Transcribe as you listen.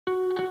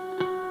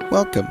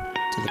Welcome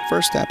to the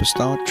First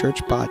Apostolic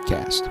Church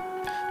Podcast.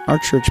 Our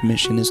church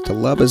mission is to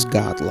love as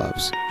God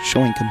loves,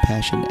 showing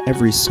compassion to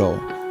every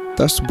soul,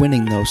 thus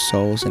winning those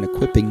souls and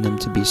equipping them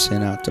to be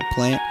sent out to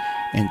plant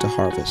and to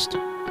harvest.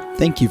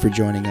 Thank you for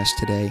joining us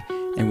today,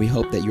 and we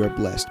hope that you are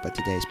blessed by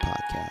today's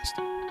podcast.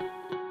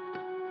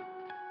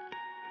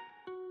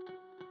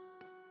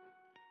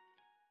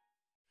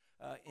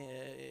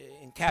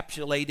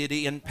 Encapsulated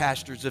in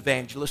pastors,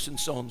 evangelists, and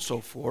so on and so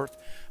forth.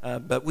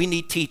 But we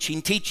need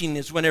teaching. Teaching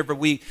is whenever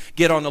we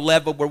get on a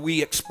level where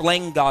we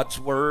explain God's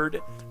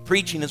Word.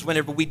 Preaching is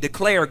whenever we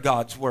declare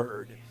God's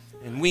Word.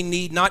 And we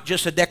need not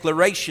just a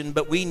declaration,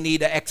 but we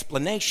need an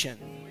explanation.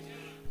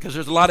 Because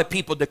there's a lot of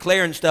people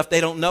declaring stuff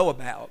they don't know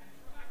about.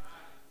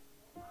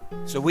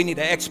 So we need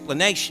an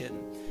explanation.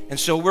 And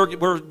so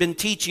we've been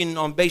teaching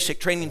on basic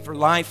training for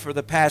life for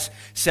the past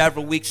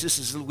several weeks. This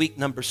is week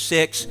number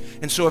 6.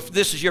 And so if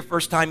this is your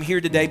first time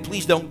here today,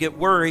 please don't get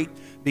worried,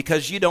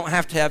 because you don't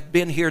have to have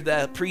been here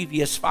the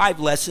previous 5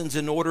 lessons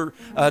in order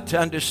to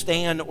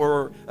understand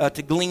or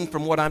to glean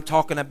from what I'm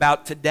talking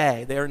about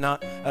today. They're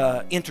not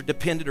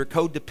interdependent or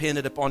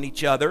codependent upon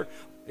each other,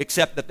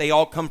 except that they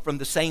all come from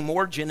the same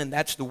origin, and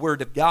that's the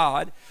Word of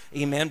God.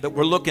 Amen. But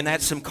we're looking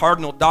at some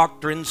cardinal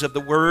doctrines of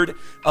the Word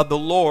of the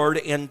Lord,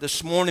 and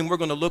this morning we're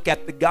going to look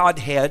at the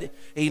Godhead.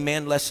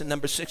 Amen. Lesson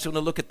number 6, we're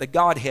going to look at the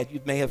Godhead.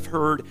 You may have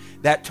heard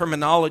that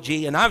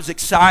terminology, and I was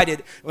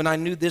excited when I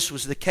knew this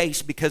was the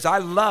case, because I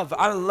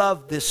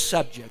love this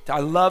subject. I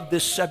love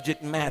this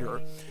subject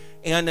matter.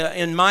 And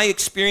in my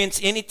experience,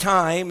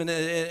 anytime,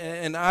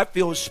 and I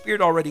feel His Spirit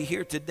already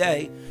here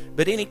today,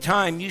 but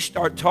anytime you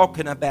start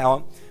talking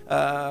about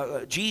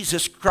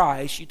Jesus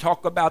Christ, you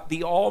talk about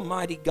the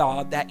Almighty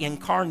God that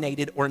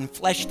incarnated or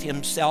enfleshed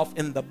Himself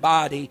in the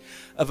body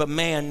of a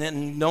man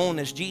and known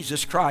as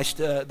Jesus Christ,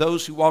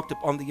 those who walked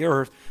upon the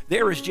earth,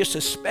 there is just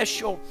a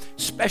special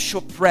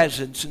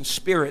presence and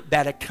spirit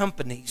that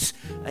accompanies,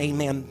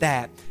 amen,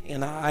 that.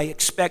 And I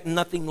expect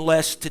nothing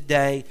less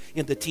today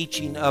in the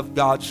teaching of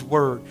God's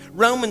Word.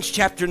 Romans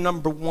chapter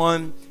number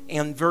 1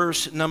 and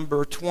verse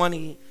number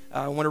 20.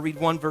 I want to read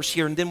one verse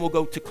here, and then we'll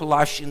go to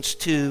Colossians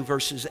 2,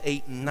 verses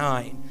 8 and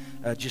 9,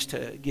 just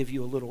to give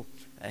you a little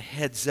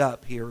heads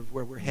up here of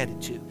where we're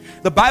headed to.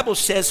 The Bible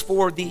says,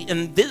 "For the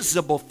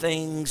invisible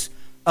things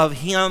of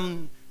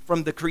Him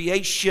from the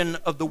creation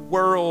of the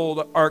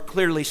world are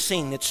clearly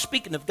seen." It's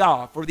speaking of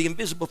God. "For the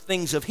invisible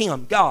things of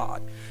Him,"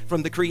 God,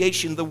 "from the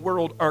creation of the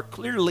world are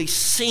clearly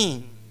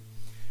seen,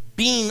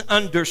 being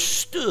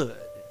understood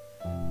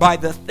by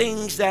the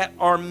things that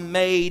are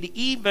made,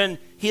 even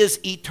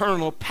His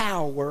eternal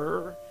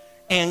power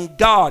and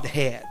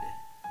Godhead,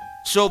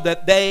 so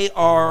that they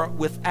are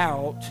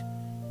without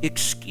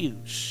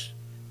excuse."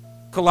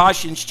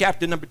 Colossians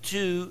chapter number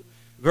 2,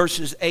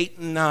 verses 8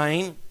 and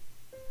 9.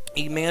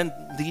 Amen.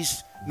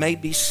 These may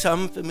be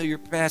some familiar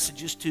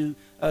passages to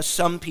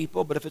some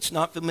people, but if it's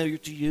not familiar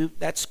to you,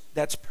 that's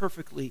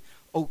perfectly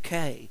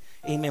okay.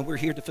 Amen. We're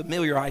here to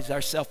familiarize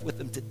ourselves with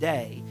them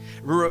today.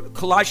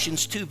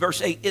 Colossians 2,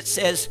 verse 8, it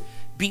says,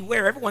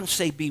 "Beware." Everyone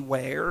say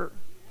beware.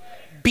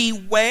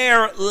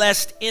 "Beware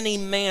lest any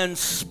man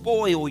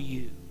spoil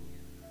you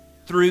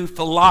through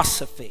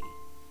philosophy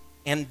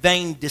and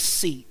vain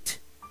deceit,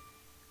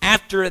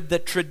 after the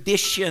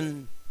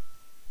tradition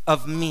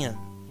of men,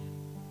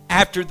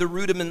 after the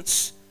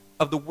rudiments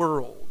of the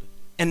world,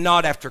 and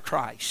not after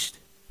Christ.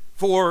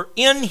 For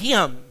in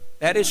Him,"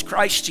 that is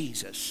Christ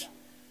Jesus,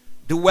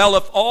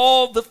 "dwelleth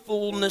all the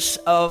fullness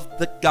of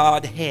the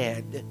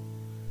Godhead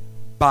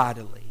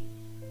bodily."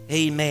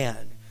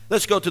 Amen.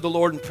 Let's go to the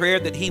Lord in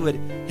prayer that He would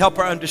help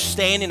our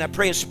understanding. I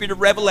pray a spirit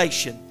of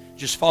revelation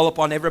just fall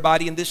upon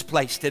everybody in this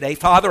place today.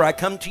 Father, I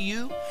come to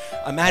You.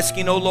 I'm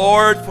asking, oh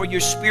Lord, for Your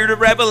spirit of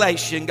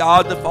revelation,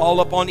 God, to fall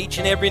upon each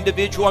and every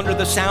individual under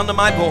the sound of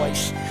my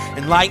voice.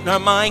 Enlighten our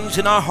minds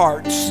and our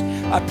hearts.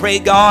 I pray,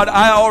 God,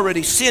 I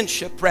already sense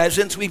Your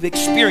presence. We've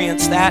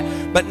experienced that.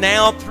 But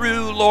now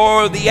through,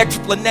 Lord, the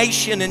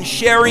explanation and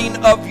sharing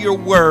of Your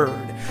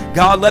Word,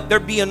 God, let there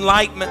be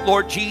enlightenment,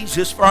 Lord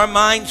Jesus, for our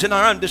minds and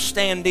our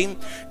understanding,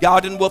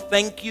 God, and we'll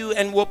thank You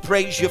and we'll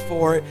praise You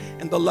for it.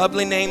 In the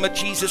lovely name of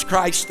Jesus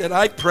Christ that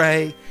I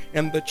pray,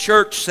 and the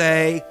church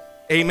say,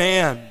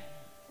 amen.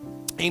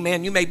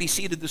 Amen. You may be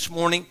seated this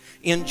morning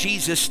in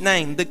Jesus'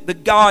 name. The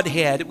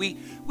Godhead. We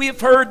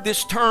have heard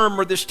this term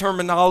or this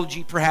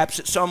terminology perhaps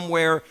at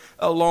somewhere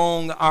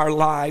along our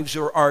lives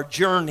or our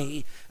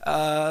journey.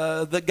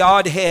 The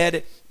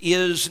Godhead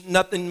is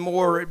nothing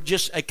more,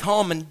 just a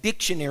common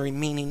dictionary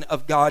meaning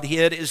of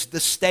Godhead is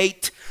the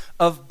state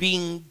of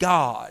being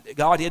God.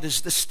 Godhead is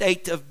the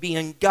state of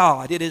being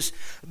God. It is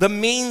the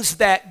means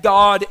that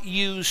God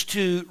used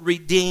to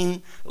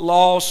redeem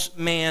lost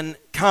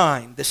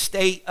mankind, the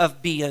state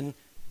of being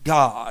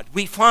God.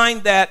 We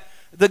find that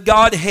the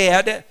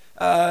Godhead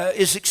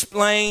is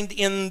explained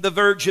in the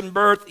virgin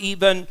birth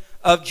even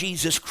of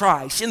Jesus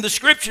Christ. In the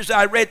scriptures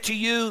I read to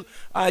you,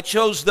 I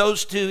chose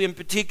those two in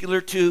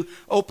particular to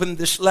open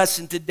this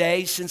lesson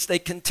today since they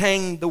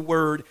contain the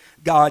word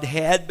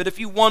Godhead. But if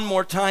you one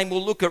more time,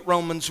 we'll look at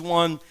Romans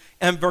 1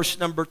 and verse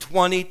number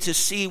 20 to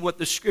see what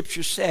the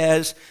scripture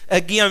says.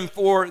 Again,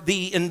 for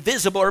the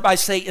invisible, everybody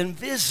say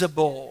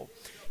invisible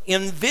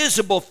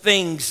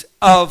things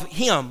of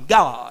Him,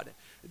 God.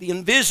 The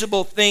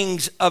invisible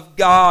things of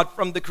God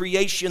from the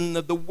creation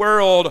of the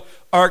world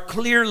are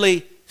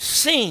clearly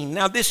seen.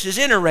 Now this is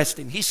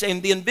interesting. He's saying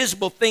the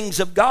invisible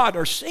things of God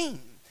are seen.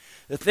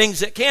 The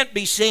things that can't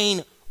be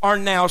seen are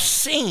now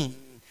seen.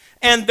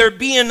 And they're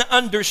being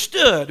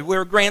understood.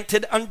 We're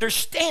granted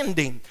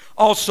understanding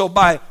also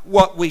by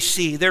what we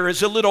see. There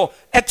is a little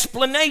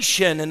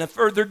explanation and a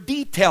further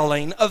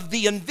detailing of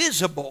the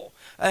invisible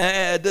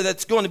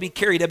that's going to be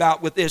carried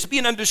about with this.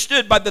 Being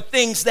understood by the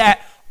things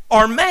that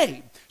are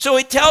made. So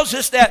it tells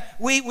us that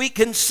we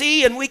can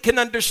see and we can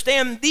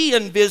understand the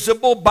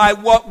invisible by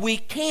what we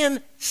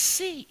can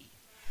see.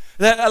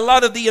 That a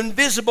lot of the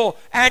invisible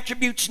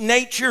attributes,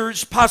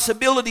 natures,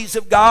 possibilities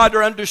of God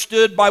are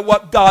understood by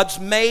what God's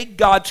made,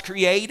 God's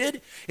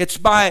created. It's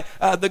by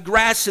the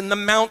grass and the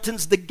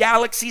mountains, the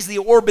galaxies, the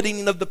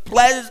orbiting of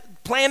the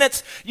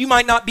planets. You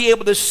might not be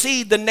able to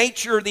see the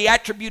nature or the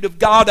attribute of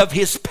God, of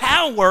His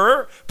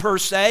power per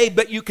se,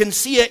 but you can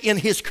see it in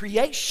His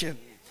creation.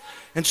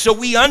 And so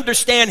we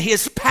understand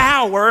His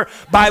power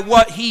by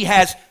what He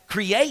has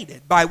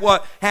created, by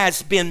what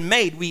has been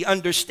made. We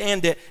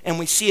understand it and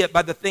we see it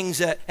by the things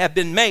that have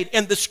been made.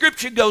 And the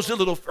scripture goes a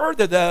little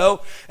further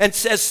though and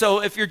says,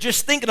 so if you're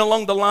just thinking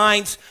along the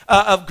lines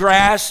of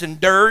grass and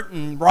dirt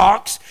and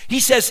rocks, he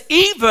says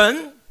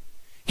even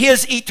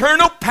His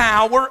eternal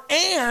power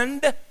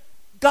and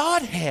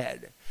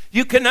Godhead.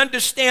 You can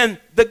understand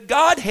the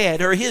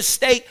Godhead or His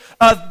state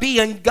of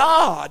being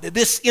God,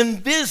 this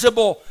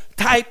invisible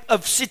type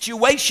of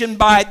situation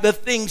by the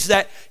things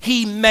that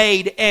He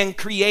made and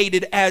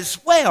created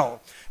as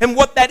well. And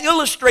what that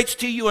illustrates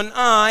to you and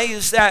I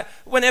is that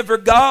whenever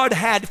God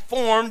had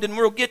formed, and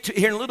we'll get to it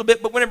here in a little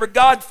bit, but whenever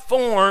God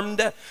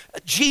formed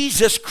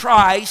Jesus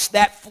Christ,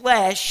 that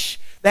flesh,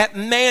 that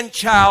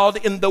man-child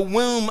in the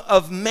womb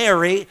of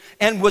Mary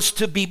and was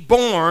to be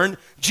born,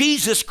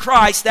 Jesus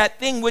Christ, that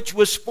thing which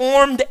was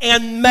formed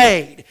and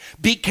made,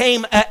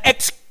 became an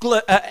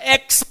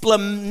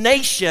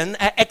explanation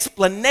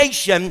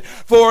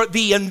for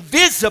the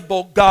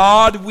invisible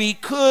God we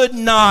could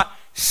not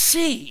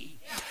see.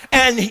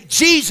 And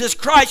Jesus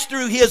Christ,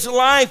 through His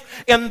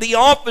life and the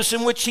office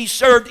in which He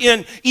served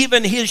in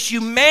even His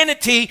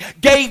humanity,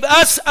 gave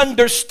us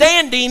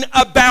understanding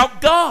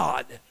about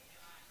God.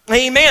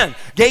 Amen.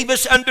 Gave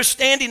us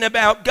understanding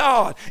about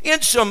God.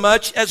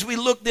 Insomuch as we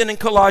look then in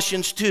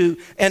Colossians 2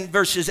 and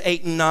verses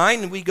 8 and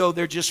 9, and we go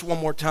there just one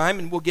more time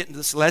and we'll get into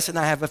this lesson.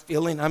 I have a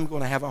feeling I'm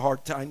going to have a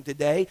hard time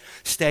today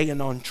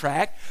staying on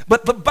track.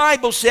 But the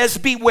Bible says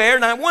beware,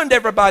 and I want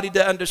everybody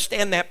to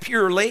understand that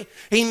purely.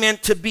 He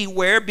meant to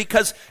beware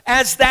because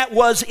as that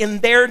was in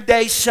their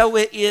day, so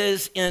it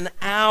is in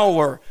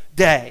our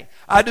day.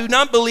 I do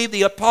not believe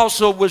the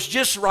apostle was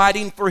just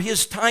writing for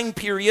his time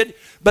period,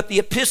 but the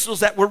epistles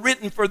that were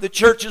written for the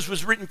churches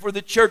was written for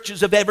the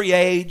churches of every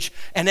age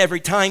and every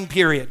time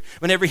period.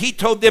 Whenever he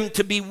told them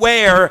to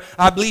beware,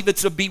 I believe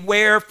it's a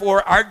beware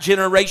for our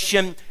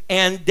generation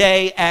and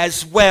day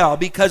as well,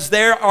 because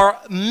there are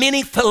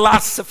many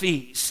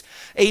philosophies,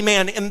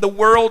 amen, in the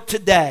world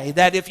today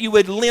that if you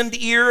would lend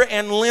ear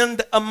and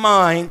lend a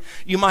mind,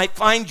 you might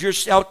find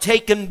yourself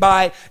taken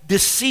by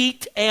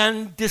deceit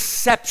and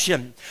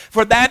deception.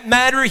 For that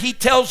matter, he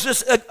tells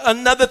us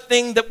another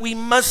thing that we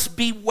must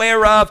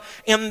beware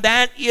of, and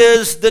that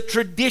is the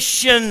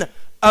tradition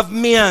of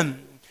men.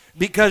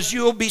 Because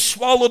you'll be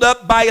swallowed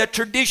up by a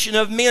tradition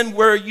of men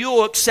where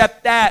you'll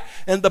accept that.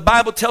 And the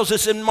Bible tells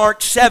us in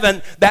Mark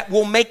 7 that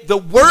will make the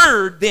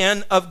word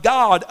then of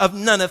God of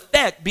none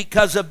effect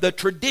because of the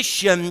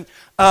tradition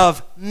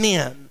of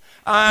men.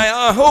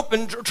 I hope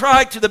and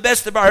try to the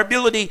best of our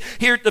ability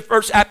here at the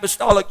First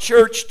Apostolic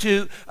Church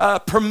to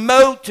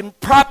promote and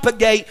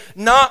propagate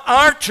not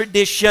our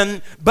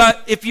tradition,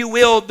 but if you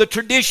will, the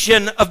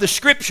tradition of the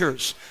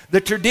Scriptures, the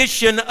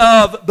tradition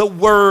of the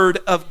Word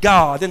of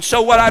God. And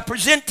so what I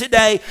present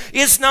today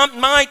is not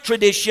my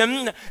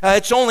tradition.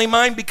 It's only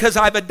mine because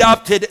I've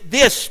adopted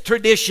this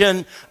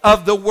tradition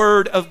of the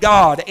Word of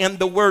God and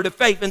the Word of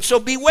faith. And so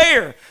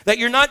beware that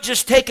you're not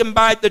just taken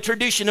by the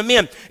tradition of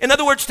men. In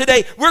other words,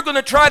 today we're going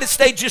to try to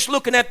stay just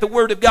looking at the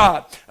Word of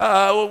God.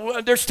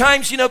 There's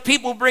times,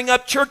 people bring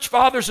up church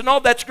fathers and all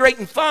that's great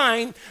and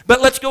fine, but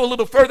let's go a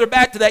little further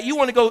back to that. I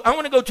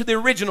want to go to the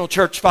original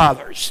church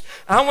fathers.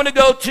 I want to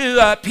go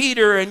to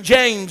Peter and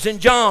James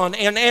and John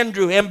and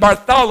Andrew and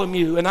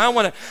Bartholomew, and I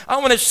want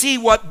to see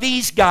what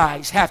these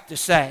guys have to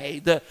say.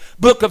 The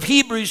book of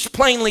Hebrews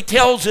plainly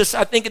tells us,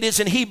 I think it is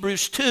in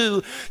Hebrews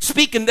 2,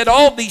 speaking that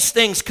all these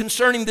things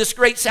concerning this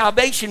great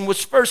salvation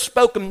was first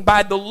spoken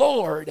by the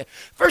Lord.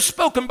 First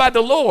spoken by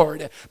the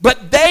Lord.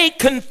 But they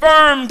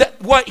confirmed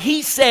what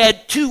He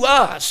said to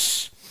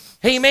us.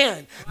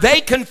 Amen.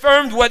 They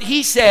confirmed what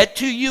he said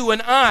to you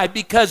and I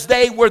because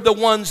they were the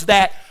ones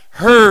that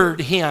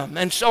heard him.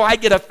 And so I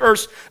get a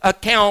first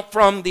account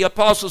from the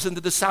apostles and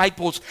the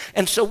disciples.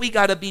 And so we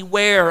got to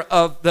beware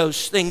of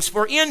those things.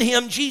 For in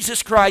him,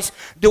 Jesus Christ,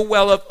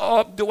 dwelleth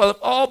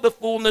all the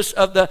fullness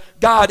of the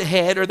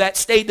Godhead, or that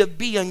state of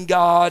being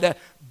God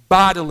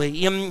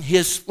bodily in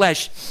his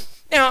flesh.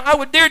 Now, I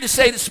would dare to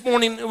say this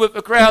morning with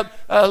a crowd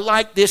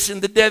like this and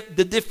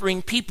the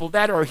differing people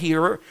that are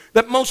here,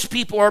 that most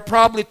people are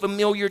probably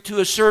familiar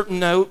to a certain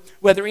note,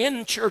 whether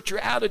in church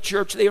or out of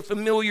church, they are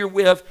familiar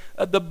with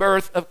the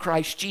birth of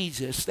Christ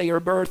Jesus. They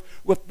are birthed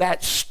with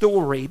that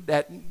story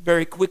that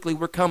very quickly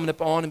we're coming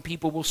upon, and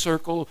people will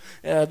circle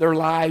their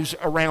lives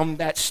around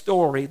that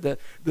story, the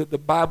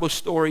Bible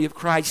story of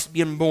Christ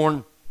being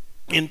born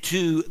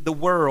into the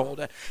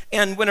world.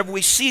 And whenever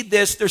we see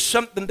this, there's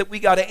something that we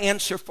got to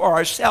answer for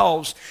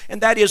ourselves,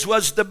 and that is,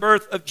 was the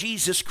birth of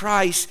Jesus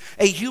Christ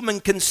a human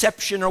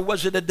conception, or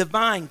was it a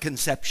divine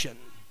conception?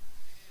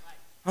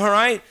 All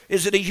right,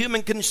 is it a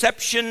human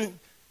conception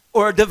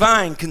or a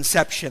divine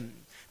conception?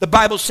 The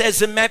Bible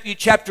says in Matthew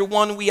chapter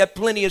 1, we have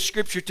plenty of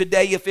scripture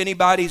today. If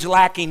anybody's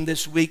lacking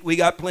this week, we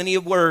got plenty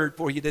of word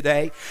for you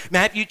today.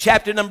 Matthew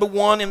chapter number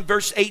 1 and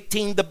verse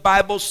 18, the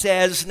Bible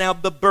says, now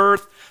the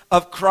birth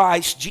of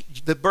Christ,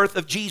 the birth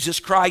of Jesus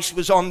Christ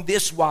was on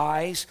this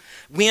wise,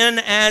 when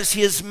as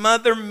his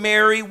mother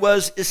Mary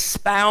was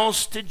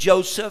espoused to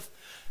Joseph,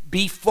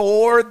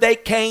 before they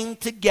came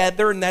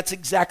together, and that's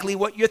exactly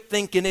what you're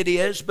thinking it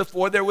is,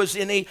 before there was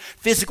any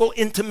physical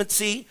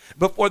intimacy,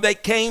 before they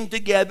came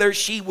together,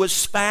 she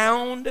was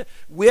found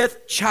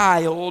with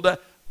child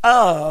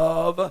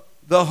of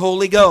the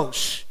Holy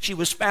Ghost. She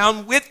was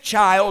found with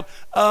child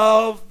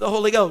of the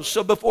Holy Ghost.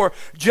 So before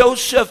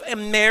Joseph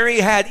and Mary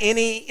had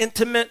any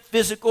intimate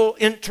physical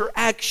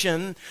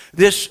interaction,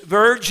 this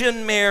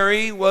Virgin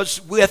Mary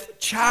was with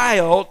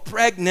child,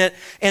 pregnant,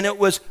 and it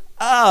was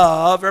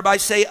of, everybody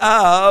say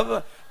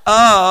of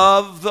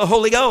the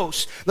Holy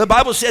Ghost. The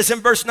Bible says in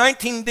verse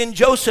 19, then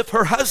Joseph,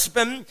 her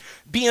husband,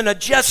 being a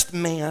just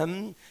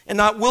man and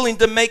not willing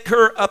to make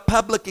her a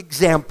public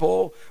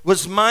example,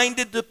 was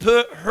minded to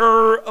put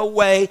her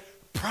away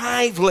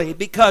privately,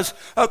 because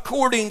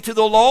according to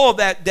the law of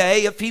that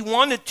day, if he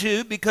wanted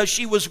to, because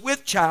she was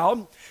with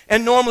child,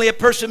 and normally a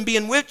person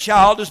being with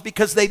child is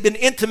because they've been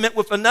intimate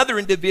with another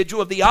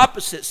individual of the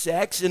opposite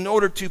sex in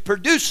order to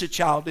produce a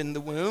child in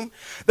the womb,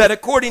 that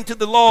according to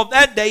the law of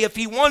that day, if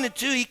he wanted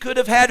to, he could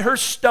have had her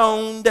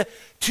stoned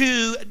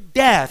to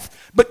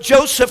death. But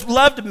Joseph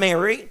loved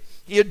Mary.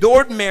 He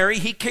adored Mary.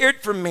 He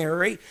cared for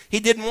Mary. He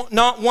did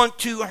not want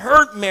to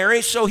hurt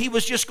Mary, so he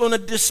was just going to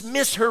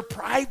dismiss her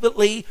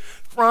privately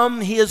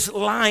from his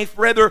life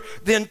rather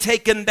than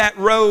taking that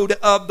road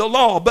of the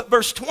law. But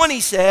verse 20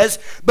 says,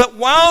 but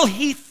while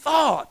he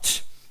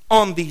thought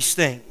on these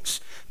things,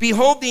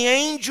 behold, the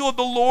angel of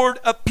the Lord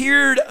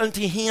appeared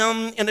unto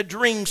him in a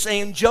dream,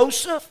 saying,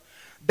 Joseph,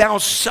 thou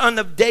son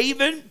of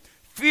David,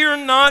 fear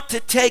not to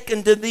take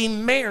unto thee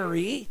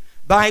Mary,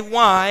 thy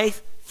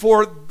wife,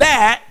 for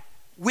that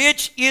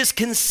which is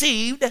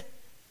conceived,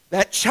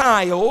 that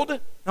child,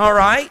 all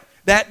right,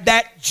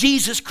 that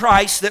Jesus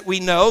Christ that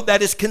we know,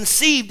 that is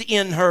conceived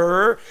in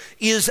her,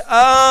 is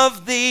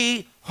of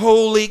the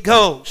Holy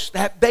Ghost.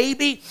 That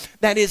baby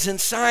that is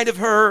inside of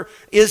her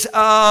is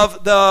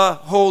of the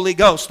Holy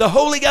Ghost. The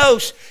Holy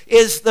Ghost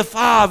is the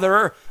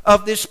father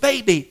of this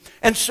baby.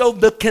 And so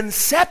the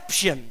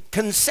conception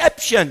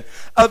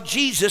of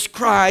Jesus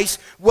Christ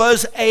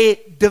was a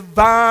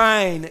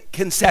divine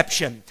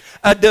conception.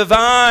 A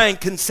divine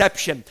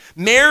conception.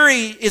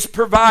 Mary is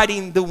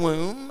providing the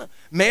womb.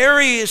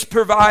 Mary is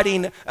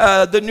providing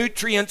the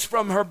nutrients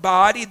from her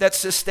body that's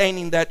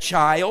sustaining that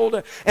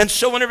child. And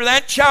so whenever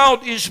that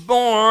child is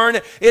born,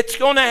 it's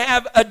going to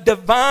have a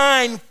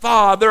divine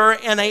father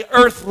and an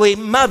earthly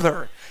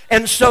mother.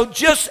 And so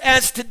just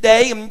as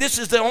today, and this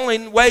is the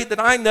only way that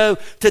I know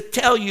to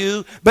tell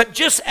you, but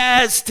just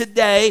as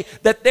today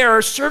that there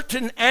are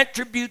certain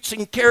attributes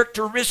and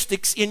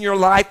characteristics in your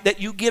life that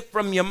you get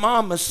from your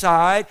mama's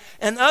side,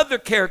 and other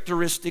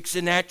characteristics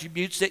and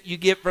attributes that you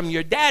get from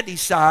your daddy's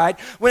side,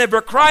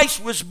 whenever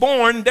Christ was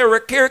born, there were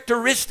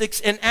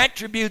characteristics and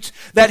attributes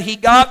that he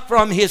got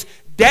from his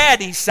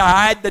daddy's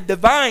side, the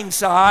divine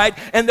side,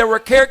 and there were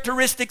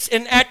characteristics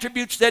and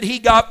attributes that he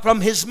got from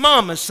his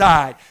mama's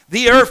side,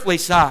 the earthly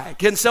side.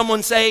 Can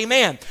someone say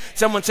amen?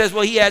 Someone says,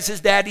 well, he has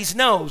his daddy's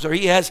nose, or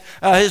he has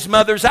his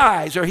mother's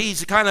eyes, or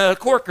he's kind of a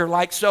corker,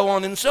 like so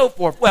on and so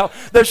forth. Well,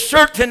 there's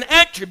certain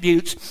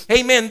attributes,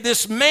 amen,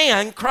 this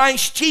man,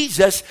 Christ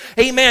Jesus,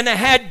 amen,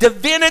 had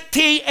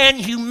divinity and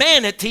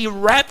humanity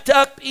wrapped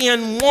up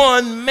in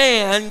one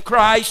man,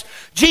 Christ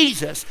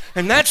Jesus.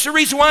 And that's the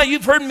reason why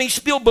you've heard me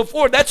spiel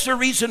before. That's the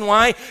reason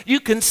why you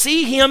can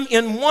see him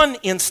in one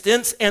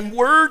instance and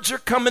words are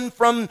coming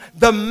from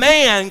the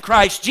man,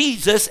 Christ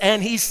Jesus,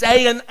 and he's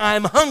saying,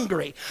 I'm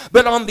hungry.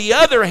 But on the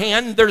other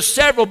hand, there's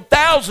several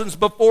thousands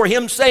before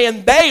him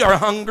saying they are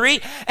hungry,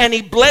 and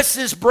he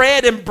blesses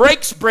bread and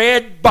breaks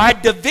bread by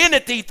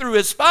divinity through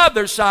his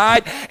Father's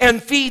side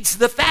and feeds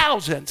the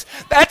thousands.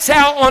 That's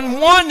how on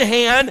one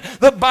hand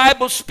the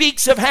Bible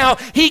speaks of how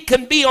he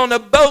can be on a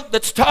boat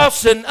that's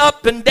tossing up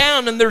and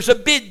down and there's a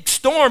big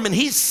storm and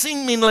he's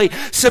seemingly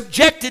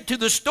subjected to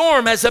the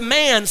storm as a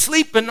man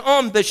sleeping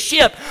on the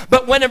ship.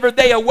 But whenever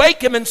they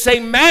awake him and say,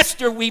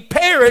 Master, we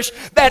perish,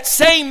 that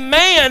same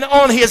man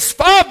on his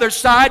Father's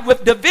side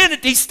with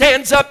divinity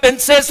stands up and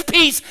says,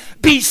 Peace,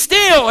 be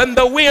still, and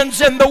the winds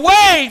and the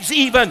waves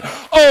even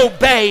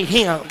obey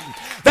him.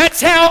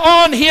 That's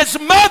how on his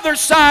mother's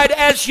side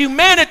as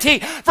humanity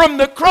from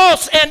the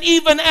cross and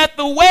even at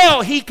the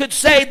well he could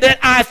say that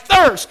I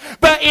thirst.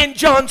 But in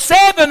John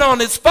 7 on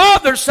his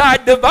Father's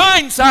side,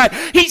 divine side,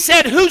 he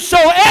said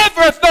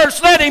whosoever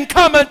thirsts let him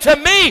come unto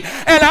me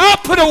and I'll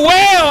put a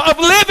well of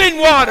living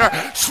water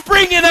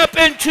springing up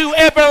into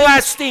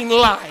everlasting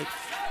life.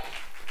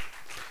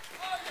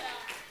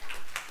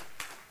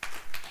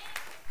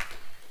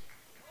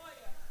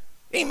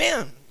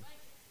 Amen.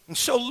 And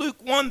so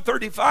Luke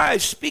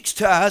 1:35 speaks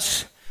to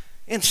us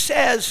and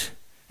says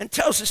and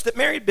tells us that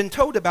Mary had been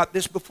told about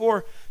this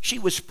before she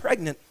was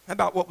pregnant,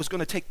 about what was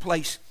going to take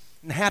place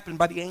and happen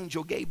by the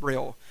angel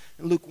Gabriel.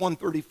 In Luke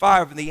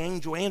 1:35, and the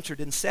angel answered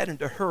and said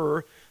unto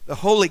her, the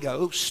Holy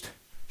Ghost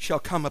shall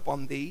come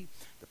upon thee,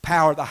 the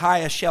power of the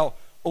highest shall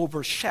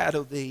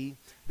overshadow thee.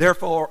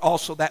 Therefore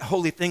also that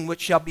holy thing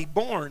which shall be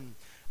born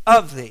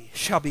of thee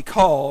shall be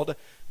called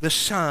the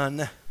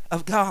Son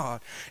of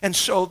God. And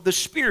so the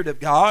Spirit of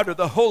God, or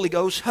the Holy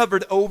Ghost,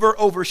 hovered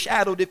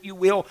overshadowed, if you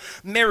will,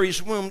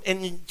 Mary's womb,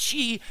 and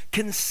she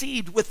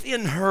conceived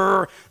within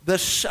her the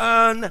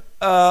Son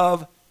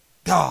of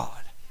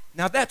God.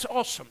 Now that's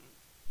awesome.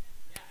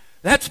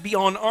 That's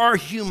beyond our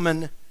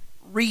human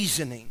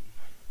reasoning.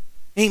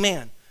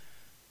 Amen.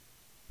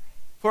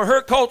 For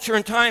her culture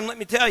and time, let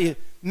me tell you,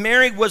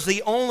 Mary was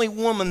the only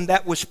woman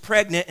that was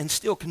pregnant and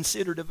still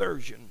considered a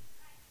virgin.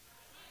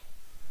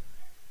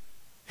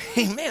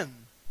 Amen.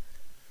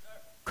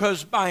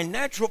 Because by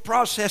natural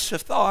process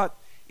of thought,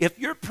 if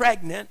you're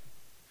pregnant,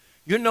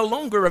 you're no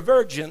longer a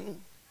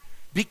virgin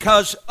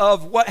because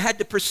of what had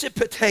to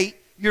precipitate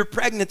your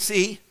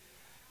pregnancy,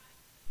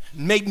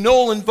 made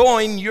null and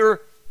void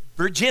your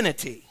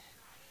virginity.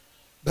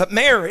 But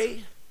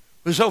Mary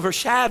was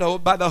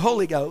overshadowed by the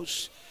Holy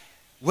Ghost,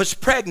 was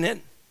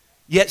pregnant,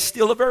 yet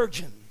still a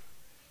virgin.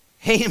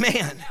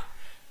 Amen.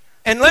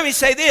 And let me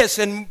say this,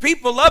 and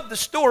people love the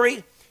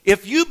story.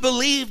 If you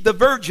believe the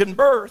virgin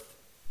birth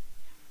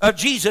of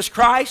Jesus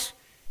Christ,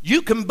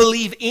 you can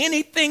believe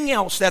anything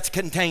else that's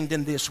contained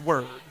in this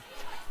word.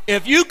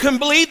 If you can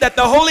believe that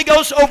the Holy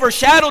Ghost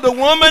overshadowed a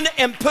woman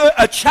and put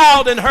a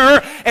child in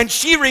her and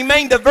she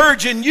remained a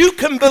virgin, you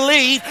can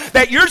believe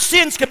that your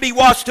sins can be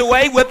washed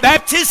away with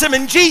baptism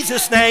in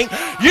Jesus' name.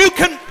 You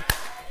can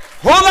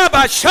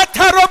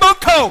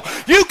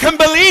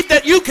believe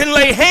that you can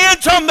lay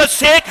hands on the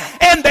sick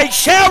and they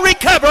shall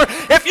recover.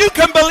 If you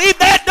can believe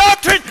that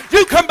doctrine,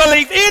 you can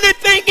believe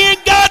anything in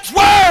God's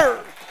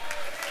word.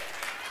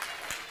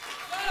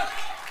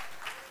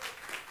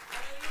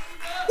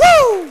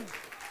 Woo!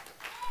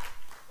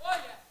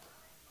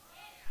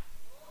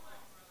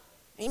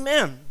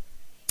 Amen.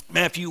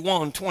 Matthew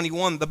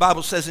 1:21, the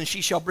Bible says, and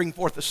she shall bring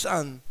forth a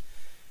son.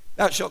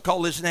 Thou shalt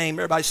call his name,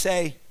 everybody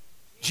say,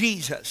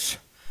 Jesus.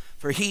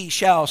 For he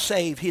shall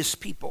save his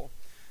people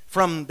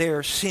from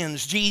their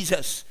sins.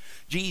 Jesus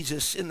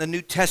in the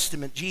New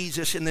Testament,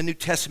 Jesus in the New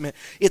Testament,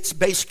 its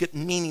basic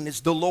meaning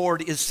is the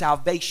Lord is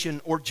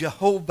salvation, or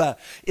Jehovah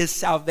is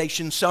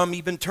salvation. Some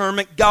even term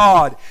it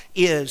God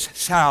is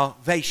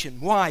salvation.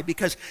 Why?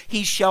 Because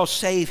he shall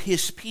save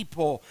his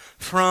people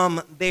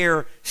from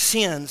their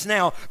sins.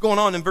 Now, going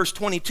on in verse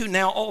 22,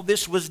 now all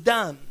this was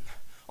done.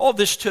 All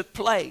this took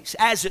place,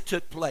 as it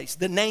took place,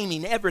 the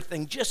naming,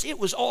 everything, just it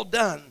was all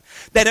done,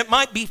 that it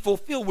might be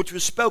fulfilled, which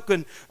was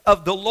spoken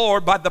of the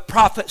Lord by the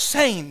prophet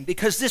saying,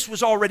 because this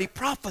was already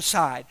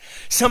prophesied.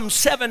 Some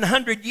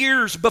 700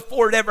 years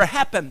before it ever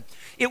happened,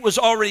 it was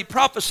already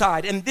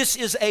prophesied. And this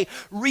is a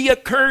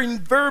reoccurring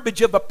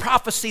verbiage of a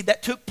prophecy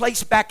that took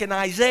place back in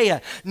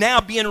Isaiah,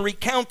 now being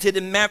recounted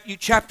in Matthew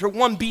chapter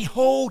 1.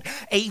 Behold,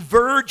 a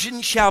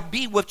virgin shall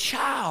be with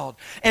child,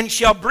 and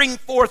shall bring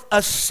forth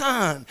a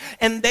son,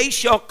 and they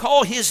shall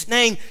call his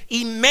name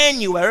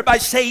Emmanuel. Everybody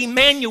say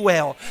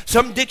Emmanuel.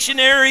 Some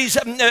dictionaries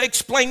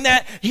explain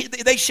that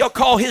they shall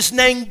call his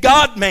name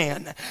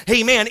God-man.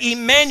 Amen.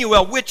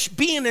 Emmanuel, which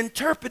being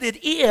interpreted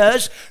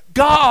is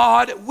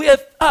God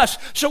with us.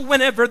 So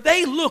whenever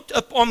they looked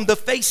upon the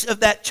face of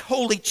that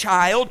holy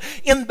child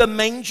in the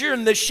manger,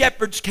 and the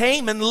shepherds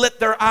came and let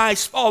their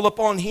eyes fall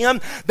upon him,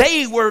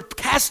 they were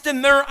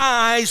casting their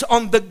eyes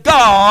on the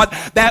God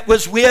that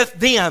was with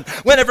them.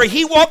 Whenever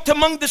he walked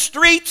among the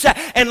streets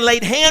and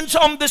laid hands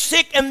on the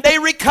sick, sick and they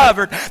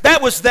recovered.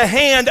 That was the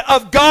hand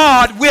of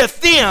God with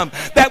them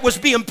that was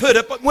being put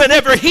up.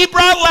 Whenever he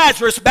brought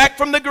Lazarus back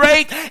from the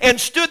grave and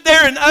stood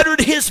there and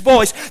uttered his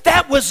voice,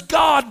 that was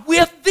God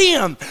with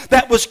them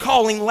that was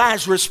calling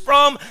Lazarus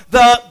from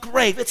the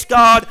grave. It's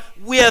God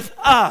with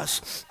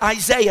us.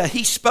 Isaiah,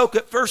 he spoke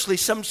it firstly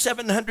some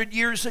 700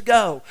 years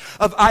ago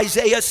of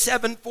Isaiah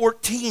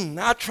 7:14.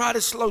 I try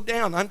to slow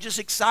down. I'm just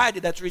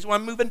excited. That's the reason why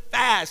I'm moving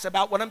fast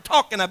about what I'm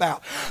talking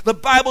about. The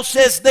Bible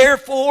says,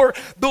 therefore,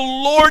 the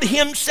Lord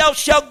himself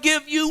shall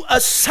give you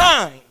a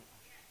sign.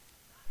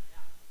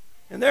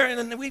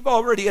 And we've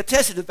already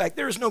attested to the fact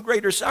there is no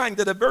greater sign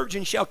that a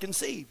virgin shall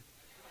conceive.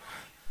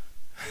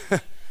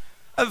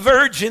 A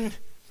virgin,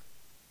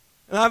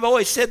 and I've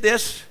always said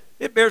this,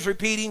 it bears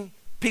repeating.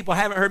 People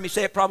haven't heard me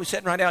say it, probably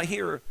sitting right out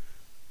here.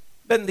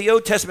 But in the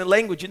Old Testament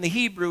language, in the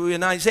Hebrew,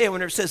 in Isaiah,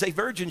 when it says a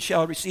virgin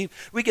shall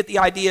receive, we get the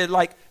idea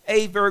like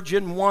a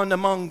virgin, one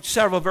among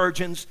several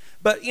virgins.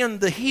 But in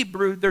the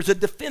Hebrew, there's a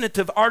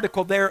definitive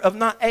article there of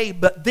not a,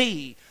 but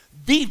the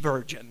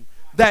virgin.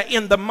 That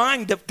in the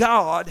mind of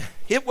God,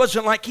 it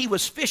wasn't like he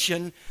was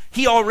fishing.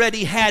 He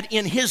already had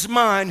in his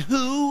mind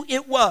who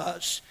it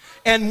was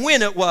and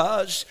when it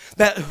was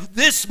that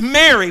this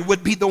Mary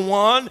would be the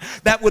one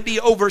that would be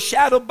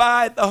overshadowed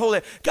by the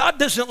Holy. God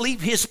doesn't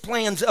leave his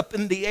plans up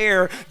in the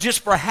air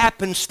just for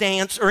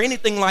happenstance or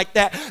anything like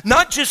that.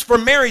 Not just for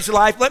Mary's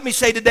life, let me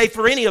say today,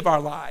 for any of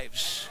our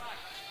lives.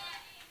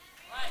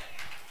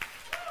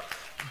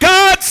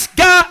 God's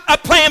got a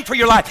plan for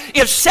your life.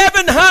 If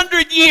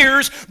 700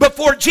 years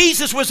before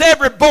Jesus was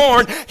ever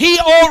born, he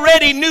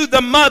already knew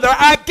the mother,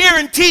 I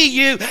guarantee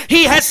you,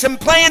 he has some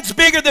plans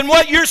bigger than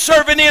what you're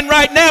serving in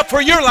right now for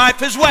your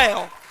life as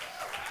well.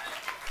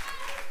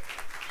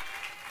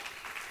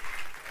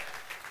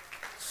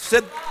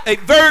 Said, a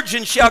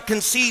virgin shall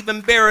conceive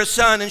and bear a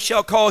son and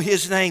shall call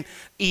his name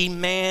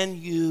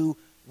Emmanuel.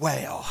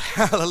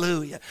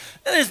 Hallelujah.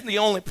 That isn't the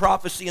only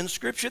prophecy in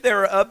Scripture.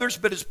 There are others,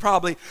 but it's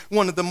probably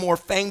one of the more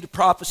famed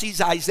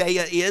prophecies,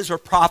 Isaiah is, or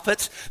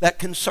prophets, that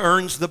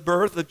concerns the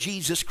birth of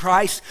Jesus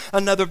Christ.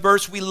 Another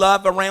verse we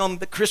love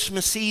around the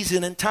Christmas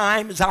season and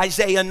time is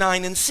Isaiah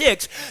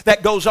 9:6,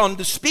 that goes on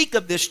to speak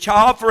of this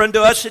child. For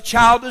unto us a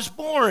child is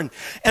born,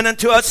 and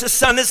unto us a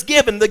son is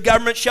given. The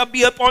government shall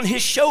be upon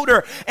his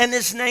shoulder, and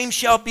his name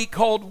shall be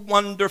called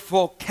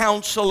Wonderful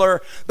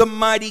Counselor, the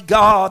Mighty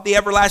God, the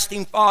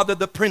Everlasting Father,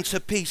 the Prince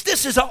of Peace.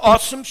 This is an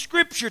awesome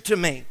scripture to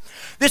me.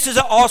 This is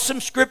an awesome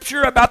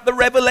scripture about the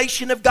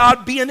revelation of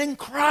God being in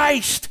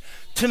Christ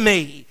to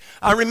me.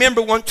 I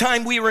remember one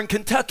time we were in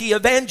Kentucky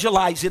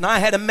evangelizing. I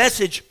had a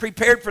message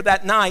prepared for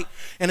that night,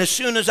 and as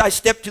soon as I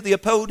stepped to the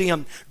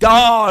podium,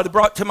 God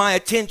brought to my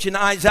attention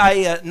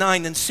Isaiah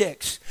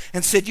 9:6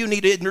 and said, you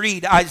need to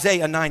read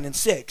Isaiah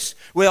 9:6.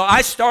 Well,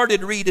 I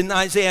started reading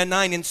Isaiah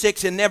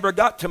 9:6 and never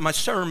got to my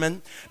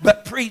sermon,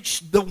 but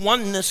preached the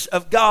oneness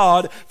of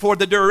God for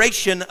the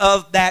duration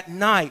of that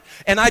night.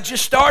 And I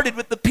just started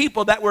with the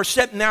people that were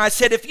sitting there. I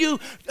said, if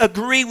you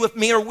agree with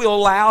me or will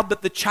allow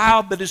that the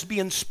child that is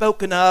being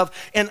spoken of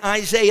in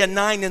Isaiah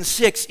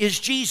 9:6 is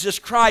Jesus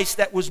Christ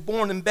that was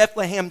born in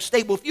Bethlehem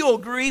stable. If you'll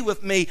agree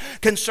with me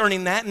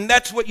concerning that, and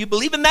that's what you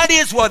believe, and that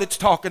is what it's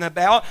talking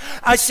about,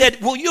 I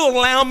said, will you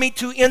allow me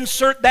to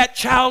insert that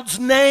child's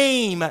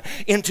name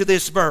into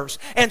this verse?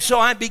 And so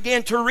I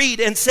began to read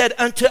and said,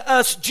 unto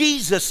us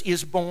Jesus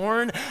is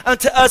born,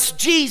 unto us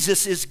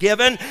Jesus is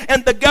given,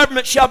 and the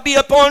government shall be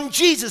upon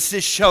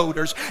Jesus'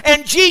 shoulders,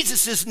 and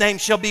Jesus' name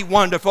shall be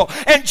Wonderful,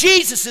 and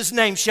Jesus'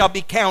 name shall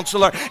be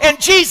Counselor, and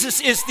Jesus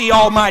is the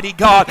Almighty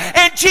God,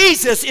 and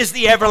Jesus is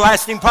the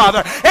Everlasting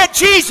Father, and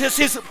Jesus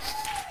is...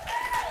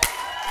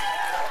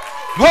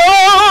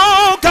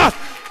 Oh God!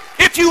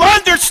 If you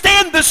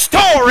understand the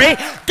story,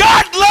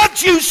 God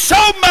loved you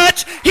so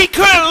much he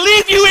couldn't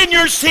leave you in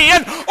your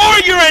sin or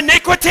your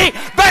iniquity,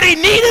 but he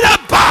needed a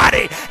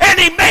body, and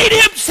he made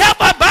himself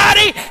a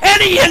body,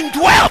 and he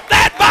indwelt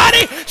that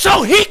body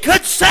so he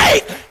could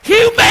save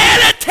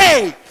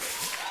humanity.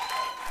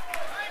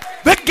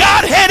 The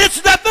Godhead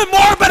is nothing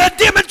more but a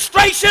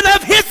demonstration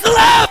of his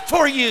love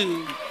for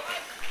you.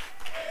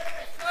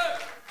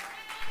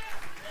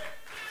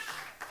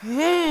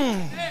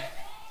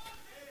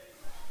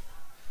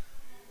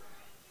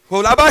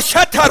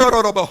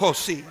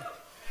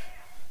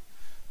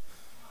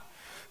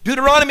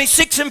 Deuteronomy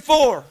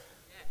 6:4.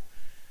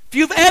 If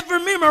you've ever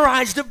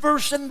memorized a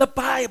verse in the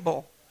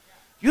Bible,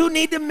 you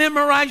need to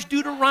memorize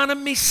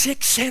Deuteronomy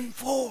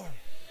 6:4.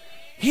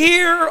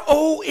 Hear,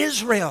 O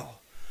Israel,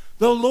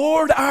 the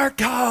Lord our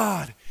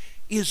God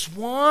is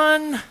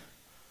one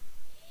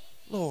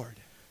Lord.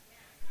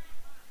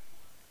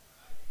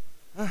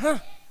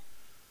 The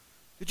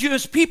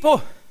Jewish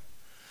people,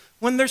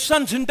 when their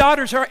sons and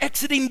daughters are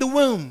exiting the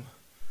womb,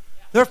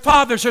 their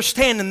fathers are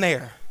standing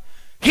there.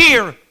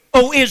 Hear,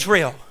 O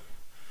Israel,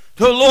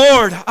 the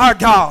Lord our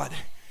God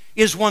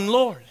is one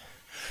Lord.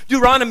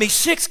 Deuteronomy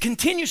 6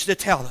 continues to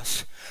tell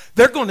us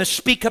they're going to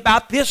speak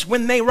about this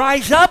when they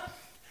rise up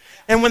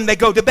and when they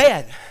go to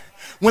bed.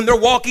 When they're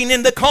walking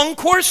in the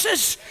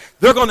concourses,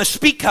 they're going to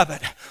speak of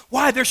it.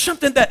 Why? There's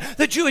something that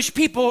the Jewish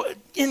people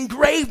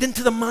engraved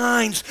into the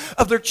minds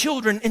of their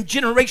children and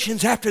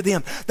generations after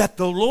them, that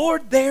the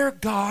Lord their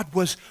God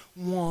was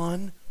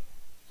one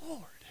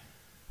Lord.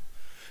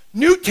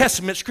 New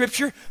Testament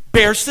scripture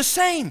bears the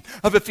same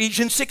of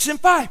Ephesians 6 and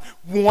 5.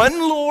 One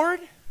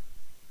Lord,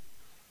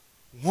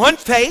 one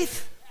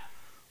faith,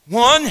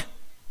 one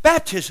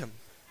baptism.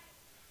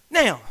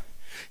 Now,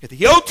 if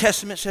the Old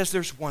Testament says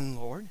there's one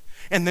Lord,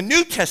 and the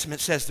New Testament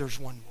says there's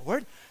one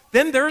Lord,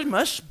 then there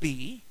must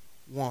be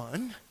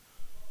one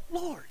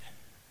Lord.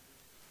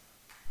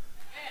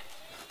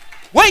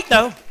 Wait,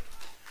 though.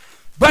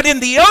 But in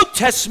the Old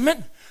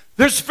Testament,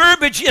 there's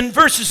verbiage in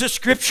verses of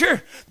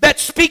Scripture that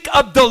speak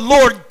of the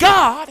Lord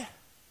God.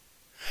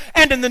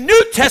 And in the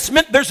New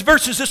Testament, there's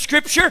verses of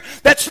Scripture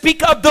that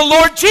speak of the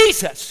Lord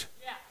Jesus.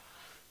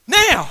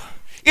 Now,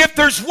 if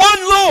there's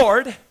one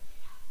Lord,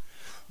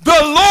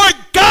 the Lord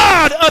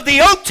God of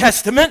the Old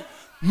Testament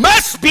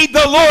must be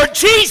the Lord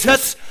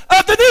Jesus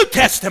of the New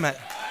Testament.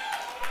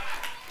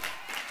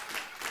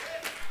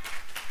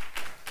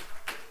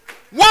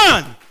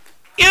 One,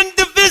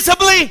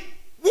 indivisibly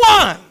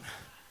one.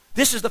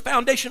 This is the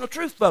foundational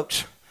truth,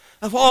 folks,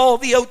 of all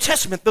the Old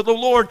Testament, that the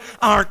Lord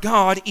our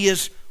God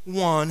is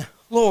one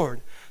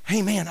Lord.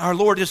 Amen. Our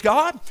Lord is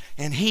God,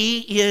 and He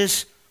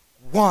is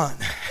one.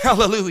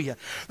 Hallelujah.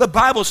 The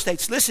Bible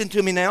states, listen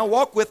to me now,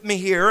 walk with me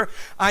here,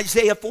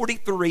 Isaiah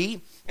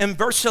 43 and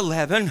verse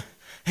 11.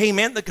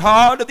 Amen. The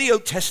God of the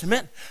Old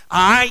Testament,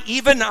 I,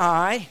 even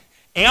I,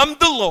 am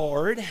the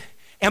Lord,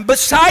 and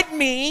beside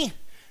me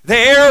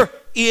there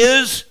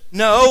is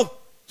no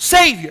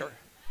Savior.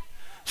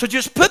 So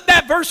just put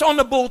that verse on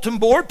the bulletin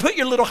board, put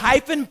your little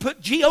hyphen,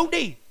 put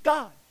G-O-D,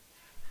 God.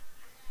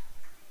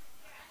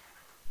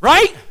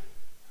 Right?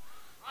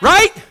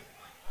 Right?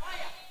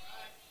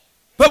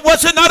 But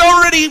was it not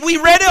already, we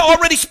read it,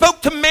 already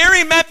spoke to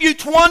Mary, Matthew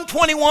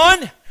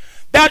 1:21.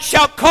 Thou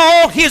shalt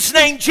call his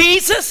name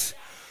Jesus,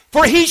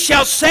 for he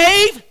shall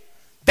save.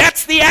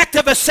 That's the act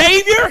of a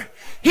Savior.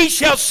 He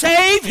shall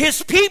save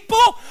his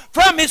people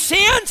from his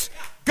sins.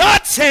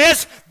 God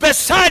says,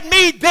 beside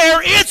me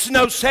there is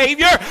no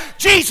Savior.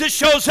 Jesus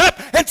shows up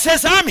and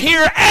says, I'm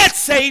here as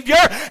Savior.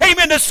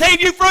 Amen. To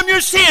save you from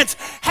your sins.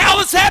 How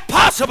is that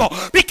possible?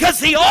 Because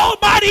the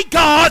Almighty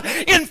God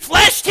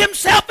enfleshed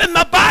himself in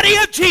the body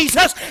of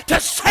Jesus to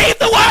save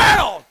the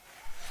world.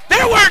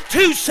 There weren't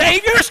two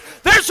Saviors.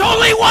 There's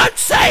only one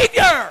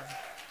Savior.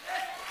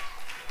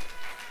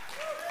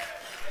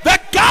 The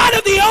God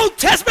of the Old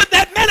Testament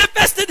that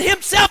manifested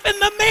himself in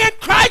the man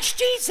Christ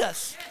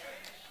Jesus.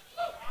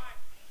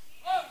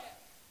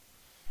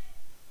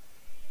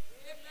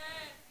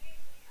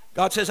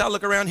 God says, I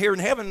look around here in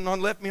heaven and on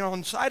the left of me and on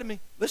the side of me.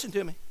 Listen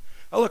to me.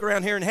 I look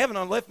around here in heaven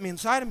on the left of me and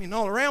side of me and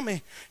all around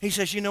me. He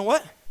says, you know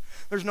what?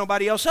 There's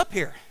nobody else up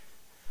here.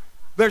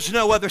 There's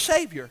no other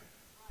Savior.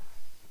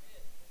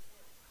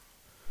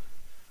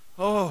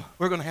 Oh,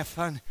 we're going to have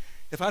fun.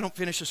 If I don't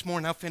finish this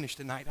morning, I'll finish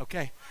tonight,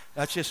 okay?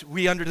 That's just,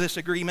 we under this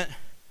agreement.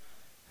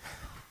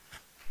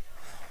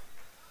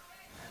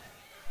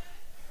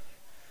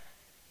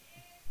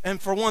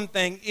 And for one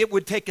thing, it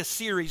would take a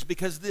series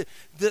because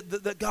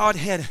the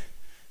Godhead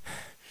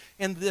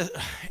and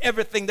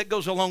everything that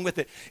goes along with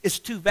it is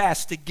too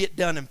vast to get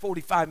done in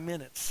 45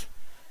 minutes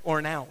or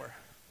an hour.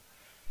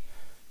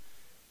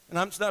 And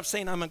I'm not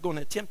saying I'm going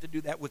to attempt to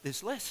do that with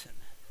this lesson.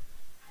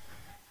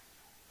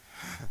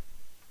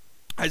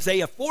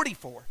 Isaiah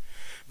 44,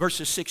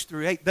 verses 6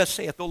 through 8. Thus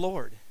saith the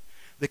Lord,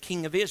 the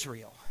King of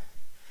Israel,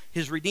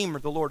 his Redeemer,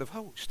 the Lord of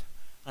hosts.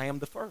 I am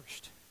the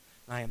first,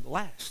 I am the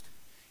last,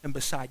 and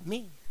beside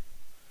me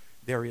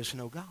there is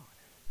no God.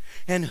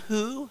 And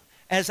who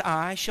as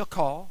I shall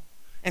call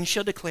and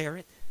shall declare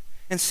it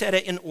and set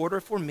it in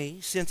order for me,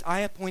 since I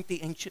appoint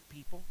the ancient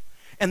people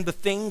and the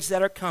things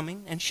that are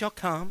coming and shall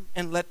come,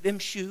 and let them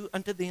shew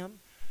unto them.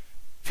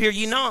 Fear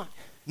ye not,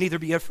 neither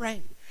be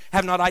afraid.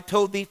 Have not I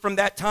told thee from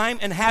that time,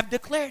 and have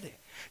declared it?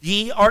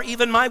 Ye are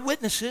even my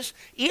witnesses.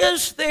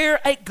 Is there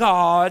a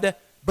God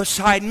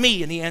beside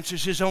me? And he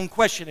answers his own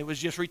question. It was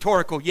just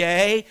rhetorical.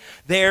 Yea,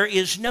 there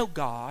is no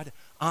God.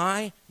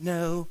 I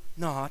know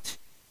not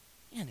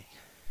any.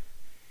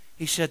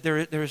 He said there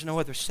is no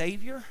other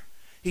Savior.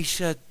 He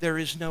said there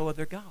is no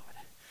other God.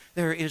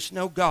 There is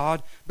no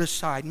God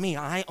beside me.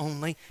 I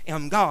only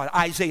am God.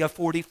 Isaiah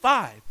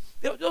 45.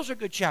 Those are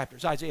good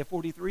chapters. Isaiah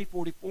 43,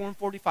 44, and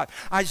 45.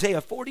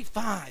 Isaiah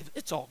 45,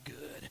 it's all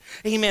good.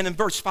 Amen. In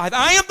verse 5,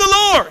 I am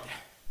the Lord,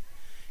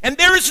 and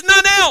there is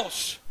none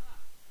else.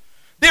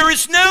 There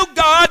is no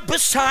God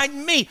beside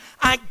me.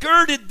 I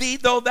girded thee,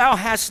 though thou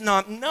hast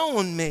not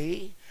known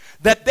me,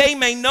 that they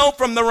may know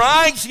from the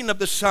rising of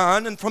the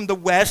sun and from the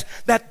west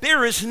that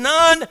there is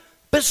none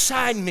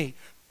beside me.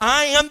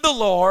 I am the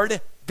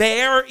Lord,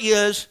 there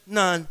is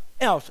none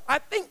else. I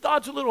think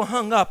God's a little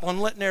hung up on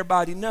letting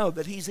everybody know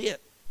that he's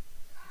it.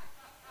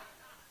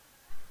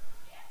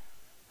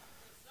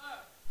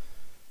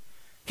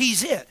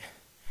 He's it.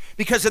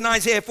 Because in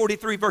Isaiah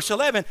 43 verse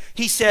 11,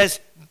 he says,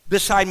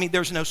 beside me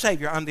there's no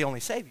Savior. I'm the only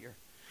Savior.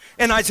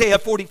 In Isaiah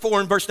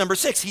 44 and verse number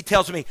 6, he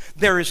tells me,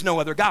 there is no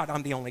other God.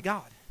 I'm the only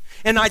God.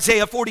 In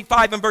Isaiah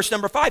 45 and verse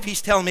number 5,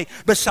 he's telling me,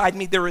 beside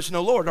me there is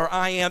no Lord, or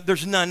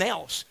there's none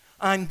else.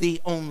 I'm the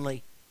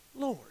only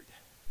Lord.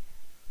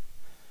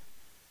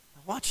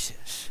 Now watch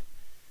this.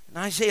 In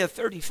Isaiah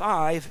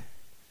 35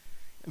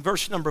 and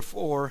verse number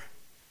 4,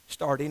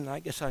 starting, I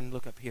guess I can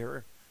look up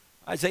here.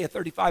 Isaiah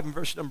 35 and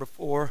verse number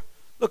 4,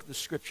 look at the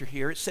scripture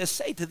here. It says,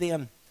 say to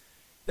them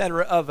that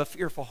are of a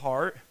fearful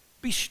heart,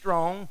 be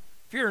strong,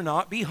 fear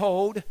not,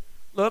 behold,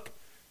 look,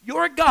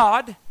 your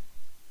God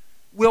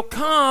will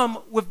come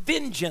with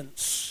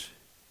vengeance.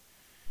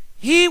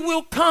 He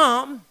will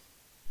come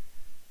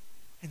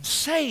and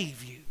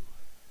save you.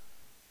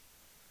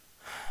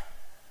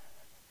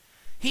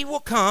 He will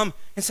come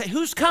and say,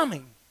 who's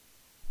coming?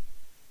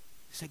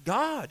 He said,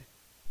 God.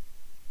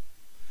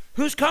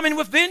 Who's coming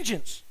with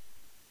vengeance?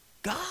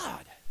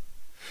 God.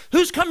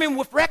 Who's coming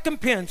with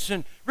recompense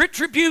and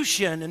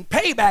retribution and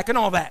payback and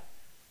all that?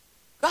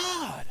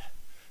 God.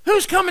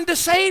 Who's coming to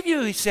save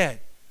you? He said,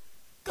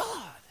 God.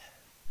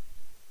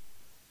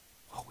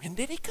 Well, when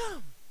did he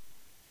come?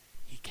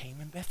 He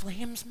came in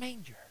Bethlehem's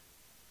manger.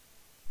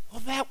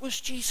 Well, that was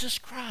Jesus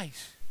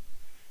Christ.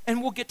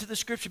 And we'll get to the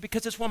scripture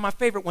because it's one of my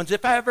favorite ones.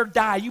 If I ever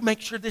die, you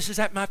make sure this is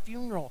at my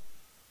funeral.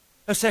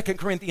 2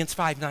 Corinthians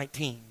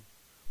 5:19.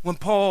 When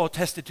Paul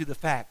attested to the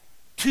fact,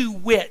 to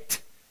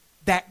wit,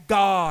 that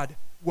God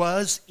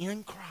was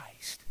in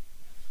Christ.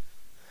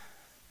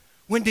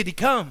 When did he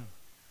come?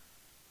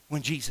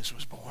 When Jesus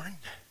was born.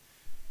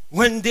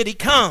 When did he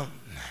come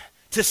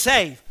to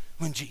save?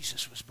 When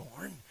Jesus was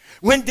born.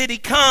 When did he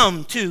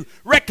come to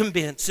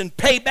recompense and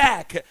pay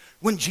back?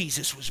 When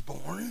Jesus was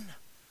born.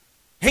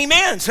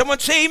 Amen. Someone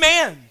say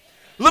amen.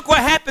 Look what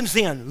happens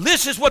then.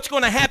 This is what's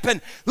going to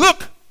happen.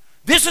 Look,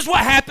 this is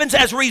what happens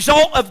as a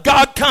result of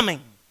God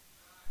coming.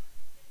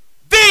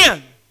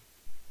 Then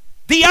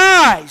the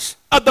eyes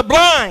of the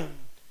blind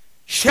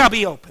shall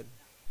be opened.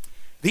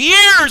 The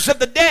ears of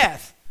the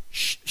deaf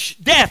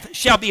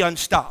shall be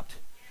unstopped.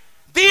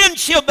 Then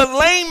shall the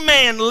lame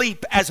man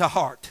leap as a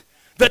hart.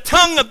 The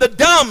tongue of the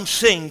dumb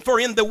sing, for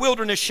in the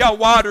wilderness shall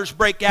waters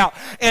break out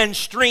and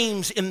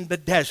streams in the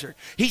desert.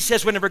 He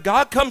says whenever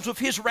God comes with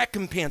his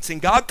recompense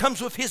and God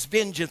comes with his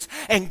vengeance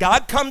and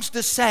God comes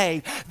to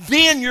save,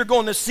 then you're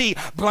going to see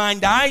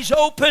blind eyes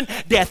open,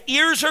 deaf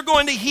ears are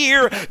going to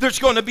hear, there's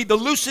going to be the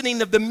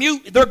loosening of the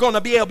mute, they're going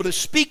to be able to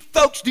speak.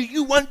 Folks, do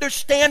you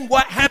understand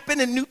what happened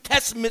in New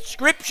Testament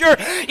scripture?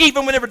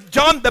 Even whenever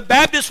John the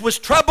Baptist was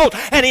troubled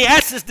and he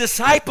asked his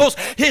disciples,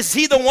 is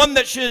he the one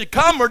that should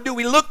come or do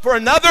we look for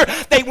another?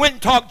 They went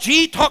and talked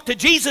to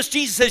Jesus.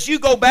 Jesus says, you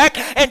go back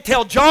and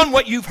tell John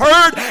what you've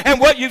heard and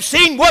what you've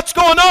seen. What's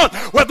going on?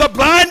 Well, the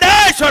blind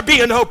eyes are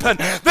being opened.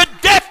 The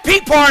deaf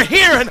people are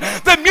hearing.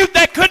 The mute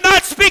that could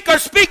not speak are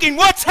speaking.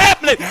 What's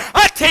happening?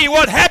 I tell you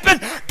what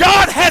happened.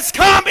 God has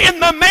come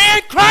in the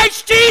man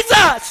Christ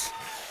Jesus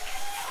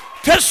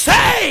to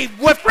save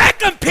with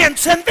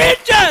recompense and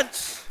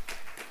vengeance.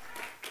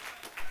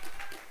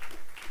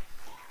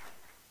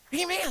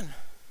 Amen.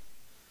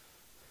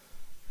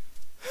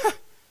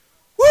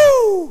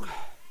 Woo!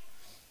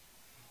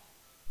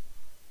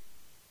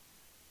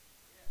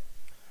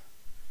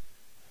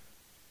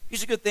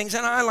 These are good things,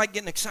 and I like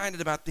getting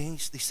excited about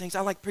these things. I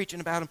like preaching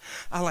about them.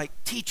 I like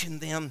teaching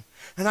them.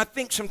 And I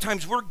think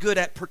sometimes we're good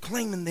at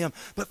proclaiming them.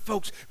 But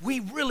folks, we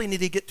really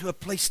need to get to a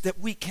place that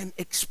we can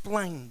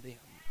explain them.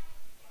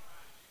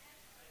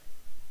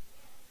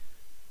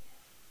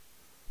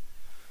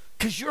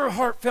 Because your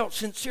heartfelt,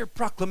 sincere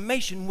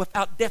proclamation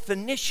without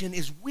definition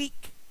is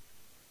weak.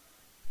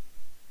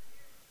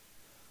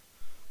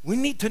 We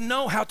need to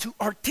know how to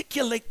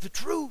articulate the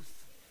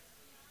truth.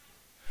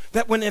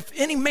 That when if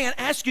any man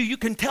asks you, you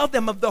can tell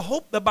them of the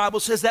hope the Bible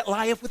says that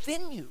lieth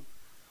within you.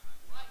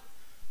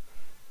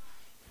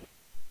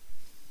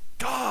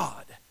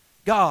 God,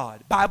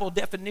 Bible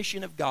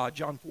definition of God,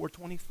 John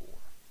 4:24.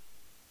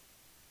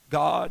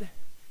 God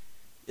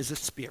is a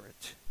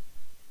spirit.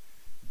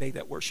 They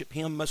that worship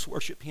him must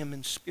worship him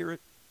in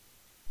spirit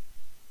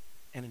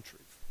and in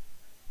truth.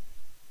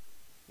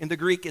 In the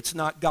Greek, it's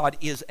not God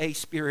is a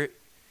spirit.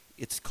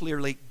 It's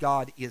clearly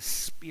God is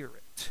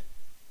spirit.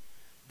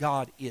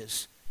 God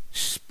is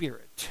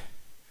spirit.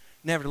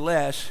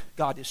 Nevertheless,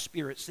 God is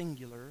spirit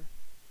singular.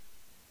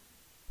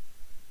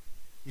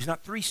 He's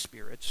not three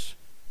spirits.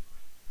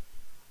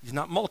 He's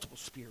not multiple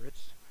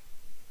spirits.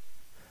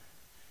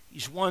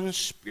 He's one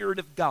Spirit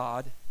of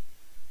God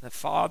that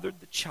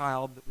fathered the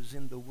child that was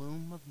in the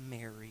womb of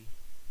Mary.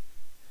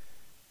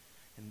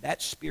 And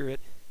that Spirit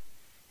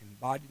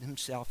embodied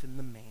himself in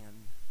the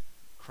man,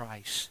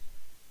 Christ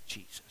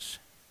Jesus.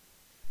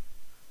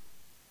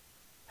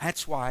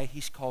 That's why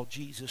he's called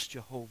Jesus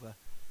Jehovah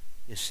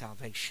is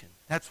salvation.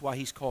 That's why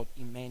he's called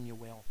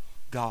Emmanuel,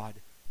 God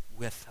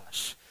with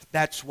us.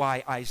 That's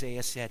why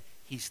Isaiah said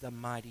he's the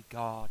mighty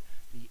God,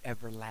 the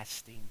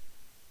everlasting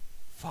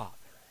Father.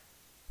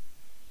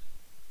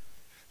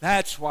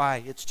 That's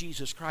why it's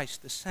Jesus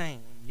Christ the same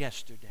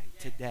yesterday,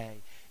 today,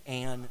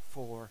 and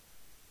forever.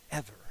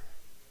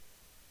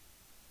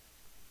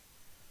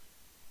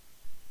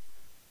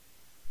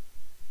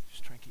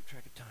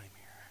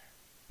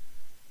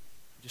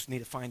 Just need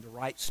to find the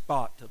right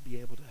spot to be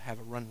able to have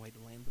a runway to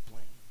land the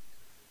plane.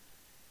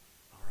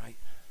 All right?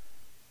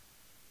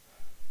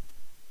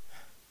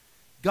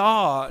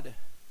 God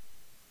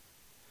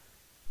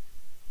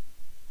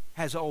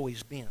has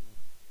always been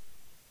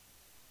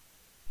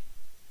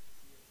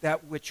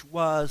that which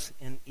was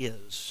and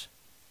is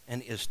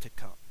to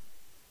come.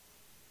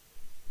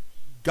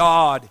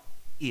 God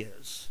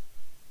is.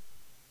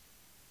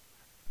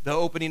 The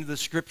opening of the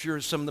scripture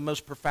is some of the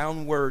most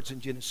profound words in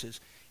Genesis.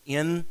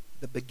 In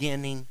the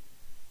beginning,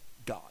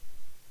 God.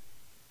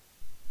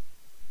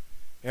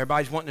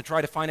 Everybody's wanting to try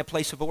to find a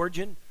place of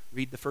origin.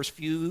 Read the first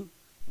few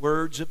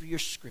words of your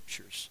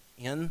scriptures.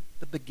 In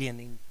the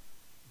beginning,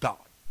 God.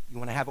 You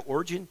want to have an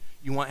origin?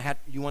 You want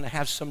to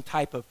have some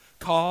type of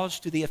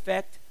cause to the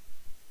effect?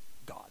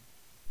 God.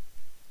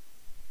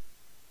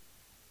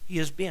 He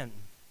has been.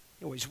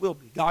 He always will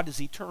be. God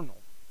is eternal.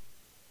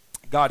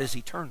 God is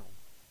eternal.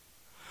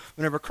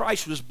 Whenever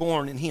Christ was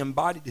born and he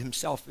embodied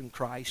himself in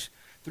Christ,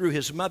 through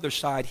his mother's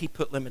side, he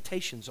put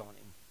limitations on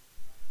him.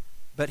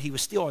 But he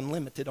was still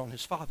unlimited on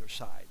his father's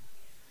side,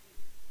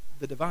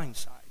 the divine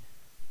side.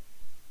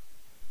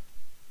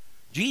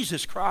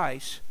 Jesus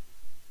Christ,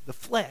 the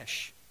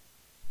flesh,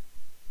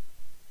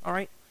 all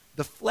right,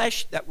 the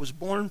flesh that was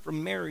born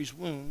from Mary's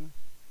womb,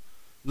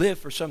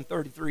 lived for some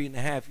 33 and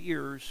a half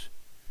years,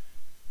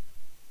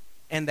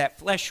 and that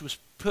flesh was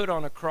put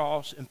on a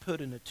cross and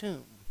put in a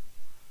tomb.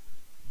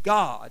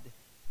 God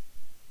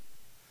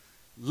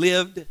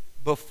lived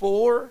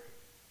before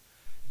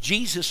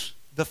Jesus,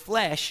 the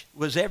flesh,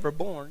 was ever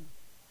born.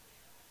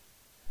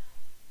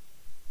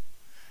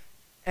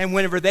 And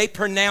whenever they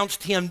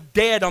pronounced him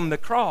dead on the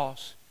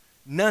cross,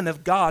 none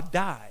of God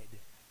died.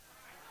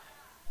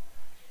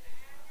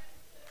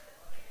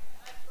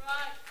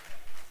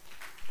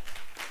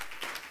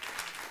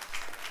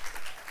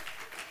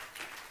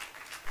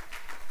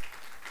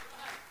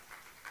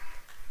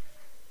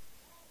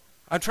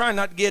 I'm trying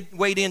not to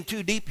wade in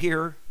too deep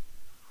here,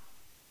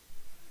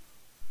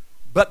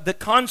 but the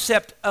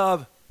concept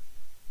of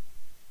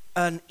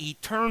an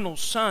eternal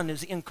son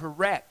is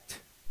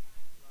incorrect.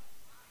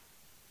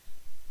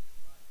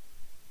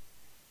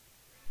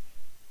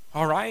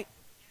 All right?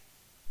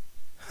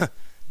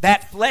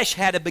 That flesh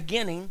had a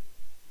beginning.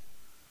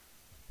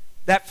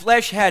 That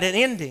flesh had an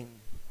ending.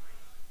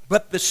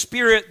 But the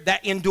spirit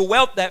that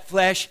indwelt that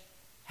flesh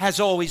has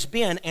always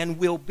been and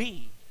will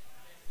be.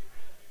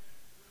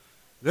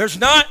 There's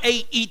not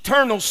an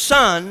eternal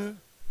son,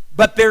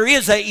 but there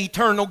is an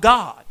eternal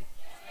God.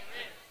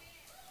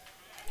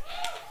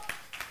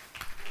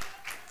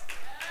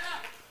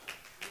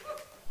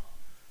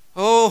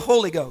 Oh,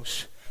 Holy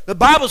Ghost. The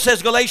Bible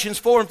says, Galatians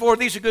 4:4.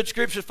 These are good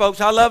scriptures, folks.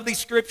 I love these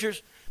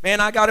scriptures. Man,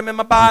 I got them in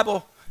my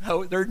Bible.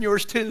 Oh, they're in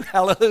yours too.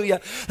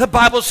 Hallelujah. The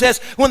Bible says,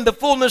 when the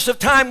fullness of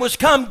time was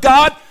come,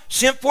 God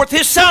sent forth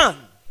his Son,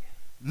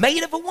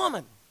 made of a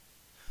woman.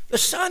 The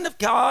Son of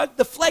God,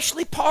 the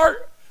fleshly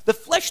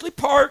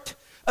part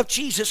of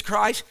Jesus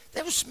Christ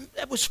that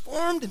was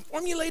formed and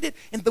formulated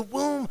in the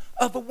womb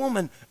of a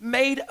woman,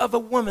 made of a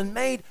woman,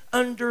 made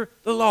under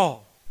the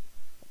law.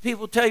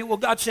 People tell you, well,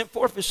 God sent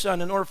forth his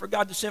Son. In order for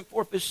God to send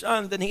forth his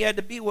Son, then he had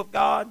to be with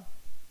God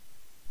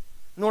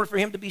in order for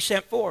him to be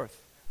sent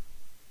forth.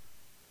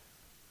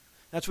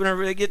 That's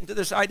whenever they get into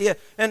this idea.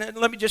 And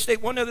let me just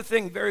state one other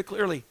thing very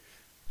clearly.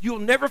 You'll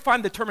never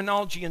find the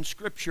terminology in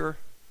Scripture,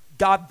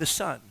 God the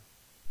Son.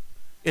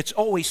 It's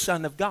always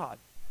Son of God.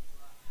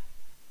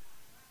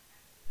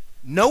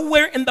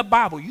 Nowhere in the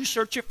Bible, you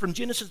search it from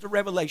Genesis to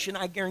Revelation,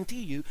 I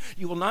guarantee you,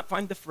 you will not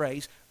find the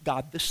phrase,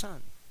 God the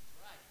Son.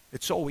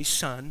 It's always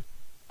Son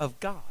of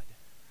God.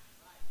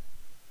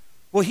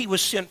 Well, he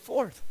was sent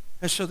forth.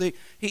 And so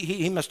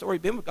he must have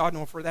already been with God in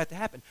order for that to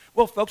happen.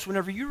 Well, folks,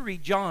 whenever you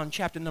read John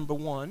chapter number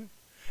 1,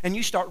 and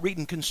you start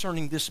reading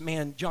concerning this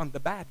man, John the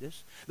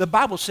Baptist, the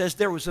Bible says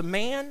there was a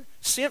man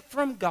sent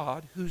from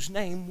God whose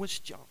name was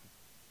John.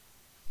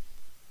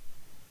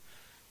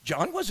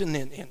 John wasn't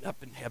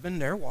up in heaven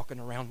there walking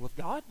around with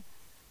God.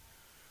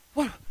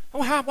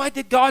 Why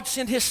did God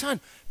send his Son?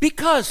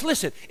 Because,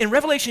 listen, in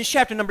Revelation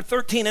chapter number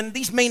 13, and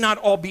these may not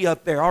all be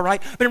up there, all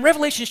right? But in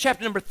Revelation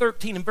chapter number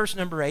 13 and verse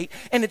number 8,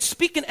 and it's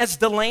speaking as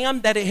the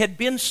lamb that it had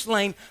been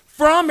slain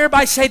from,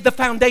 everybody say, the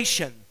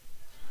foundation.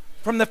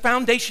 From the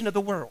foundation of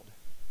the world.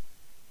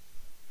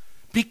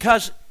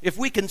 Because if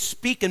we can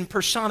speak in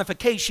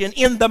personification,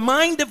 in the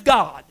mind of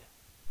God,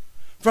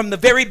 from the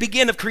very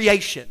beginning of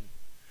creation,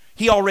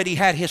 he already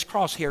had his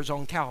crosshairs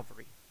on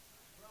Calvary.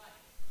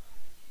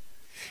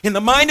 In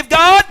the mind of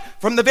God,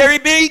 from the very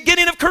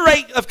beginning of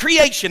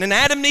creation, and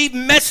Adam and Eve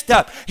messed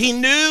up, he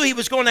knew he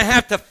was going to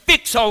have to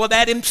fix all of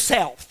that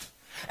himself.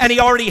 And he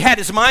already had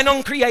his mind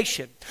on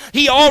creation.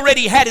 He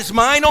already had his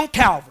mind on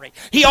Calvary.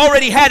 He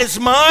already had his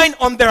mind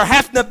on there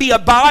having to be a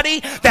body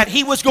that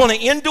he was going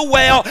to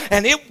indwell,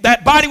 and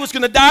that body was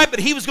going to die, but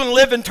he was going to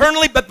live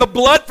eternally, but the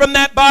blood from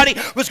that body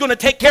was going to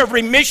take care of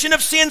remission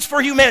of sins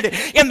for humanity.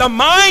 In the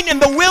mind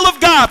and the will of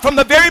God from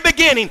the very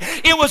beginning,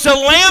 it was a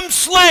lamb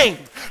slain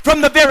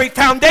from the very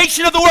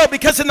foundation of the world,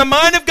 because in the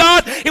mind of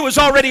God, it was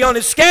already on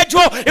his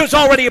schedule. It was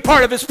already a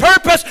part of his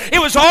purpose. It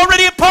was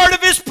already a part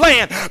of his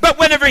plan. But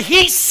whenever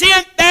he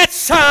sent that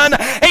son,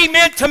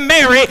 amen, to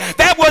Mary,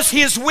 that was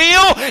his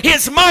will,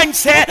 his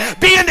mindset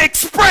being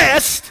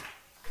expressed.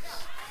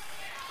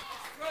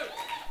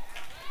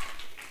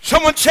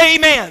 Someone say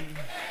amen.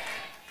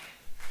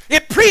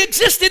 It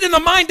pre-existed in the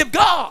mind of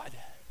God,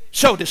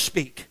 so to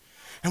speak.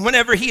 And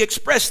whenever he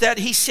expressed that,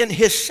 he sent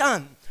his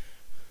son.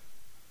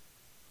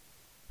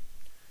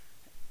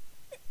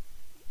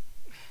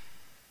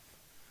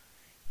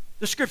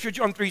 The scripture,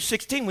 John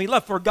 3:16, we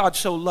love, for God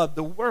so loved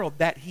the world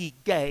that he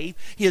gave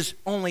his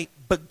only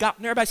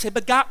begotten. Everybody say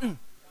begotten.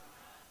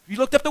 Have you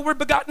looked up the word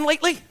begotten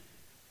lately?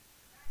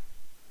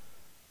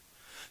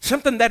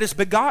 Something that is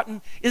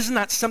begotten is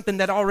not something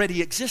that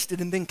already existed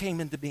and then came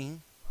into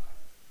being.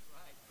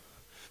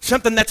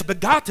 Something that's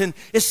begotten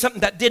is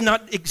something that did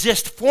not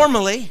exist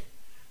formally,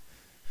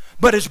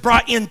 but is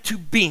brought into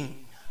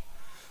being.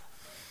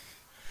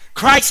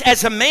 Christ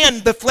as a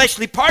man, the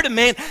fleshly part of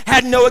man,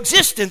 had no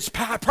existence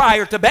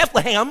prior to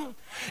Bethlehem,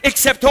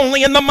 except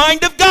only in the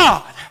mind of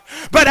God.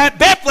 But at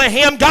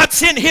Bethlehem, God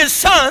sent his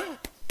son,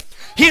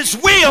 his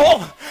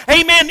will,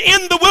 amen,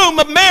 in the womb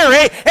of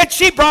Mary, and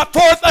she brought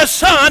forth a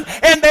son,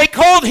 and they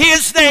called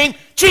his name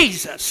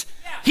Jesus.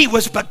 He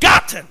was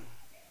begotten.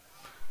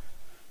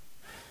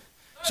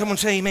 Someone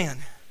say amen.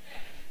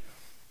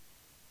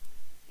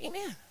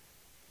 Amen.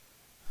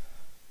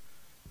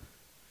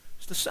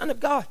 It's the Son of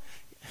God.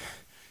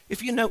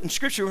 If you note in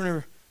Scripture,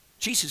 whenever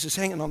Jesus is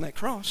hanging on that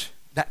cross,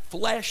 that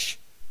flesh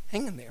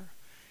hanging there,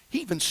 he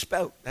even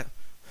spoke that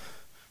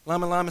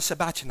Lama Lama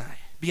Sabachthani,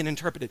 being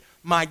interpreted,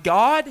 my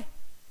God,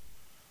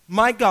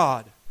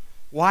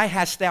 why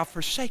hast thou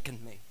forsaken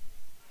me?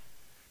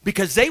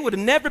 Because they would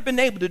have never been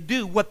able to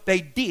do what they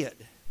did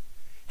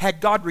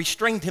had God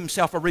restrained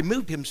himself or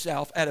removed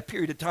himself at a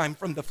period of time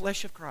from the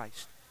flesh of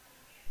Christ.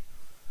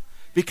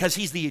 Because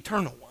he's the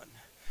eternal one.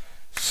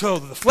 So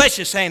the flesh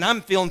is saying,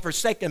 I'm feeling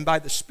forsaken by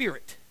the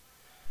Spirit.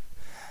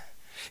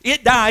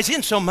 It dies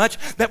in so much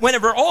that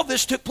whenever all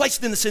this took place,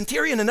 then the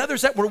centurion and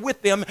others that were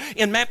with them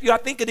in Matthew, I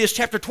think it is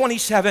chapter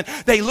 27,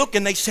 they looked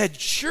and they said,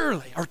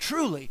 surely or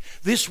truly,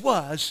 this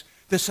was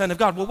the Son of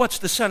God. Well, what's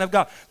the Son of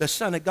God? The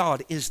Son of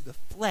God is the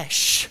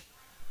flesh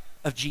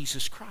of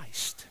Jesus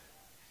Christ.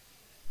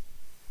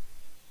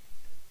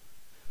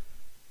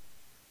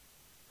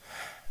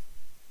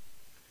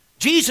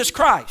 Jesus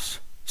Christ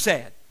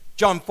said,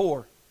 John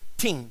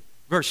 14,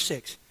 verse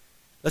 6.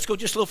 Let's go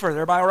just a little further.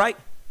 Everybody all right?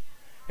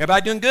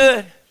 Everybody doing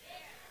good?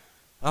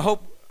 I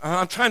hope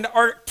I'm trying to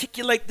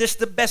articulate this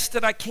the best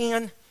that I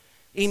can.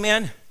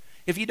 Amen.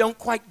 If you don't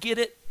quite get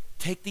it,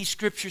 take these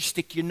scriptures,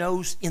 stick your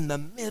nose in the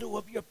middle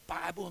of your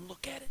Bible and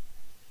look at it.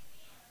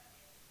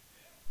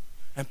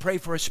 And pray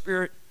for a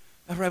spirit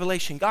of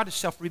revelation. God is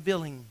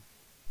self-revealing.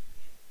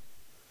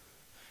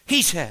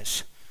 He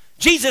says,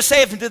 Jesus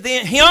saith unto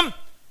him,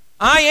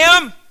 I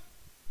am.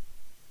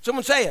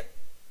 Someone say it.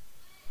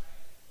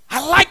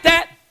 I like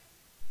that.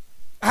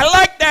 I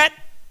like that.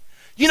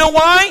 You know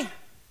why?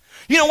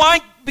 You know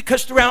why?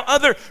 Because throughout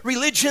other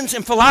religions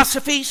and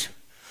philosophies,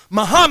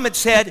 Muhammad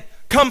said,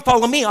 come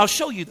follow me, I'll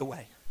show you the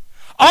way.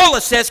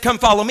 Allah says, come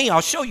follow me,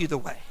 I'll show you the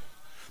way.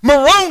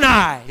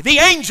 Moroni, the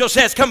angel,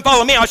 says, come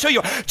follow me, I'll show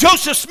you.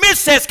 Joseph Smith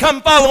says,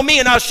 come follow me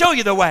and I'll show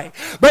you the way.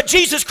 But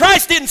Jesus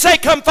Christ didn't say,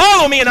 come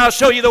follow me and I'll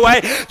show you the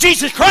way.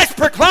 Jesus Christ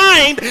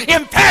proclaimed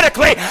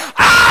emphatically,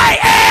 I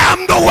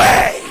am the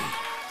way.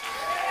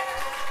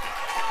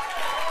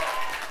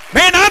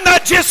 Man, I'm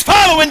not just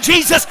following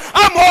Jesus.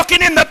 I'm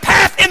walking in the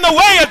path, in the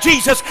way of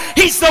Jesus.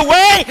 He's the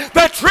way,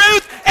 the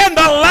truth, and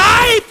the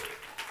life.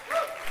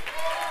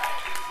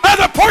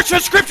 Other portion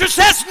of Scripture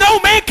says, no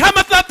man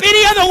cometh up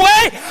any other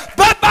way,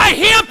 but by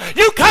him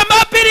you come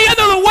up any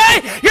other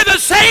way. You're the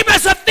same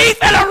as a thief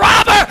and a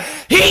robber.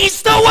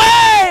 He's the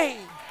way.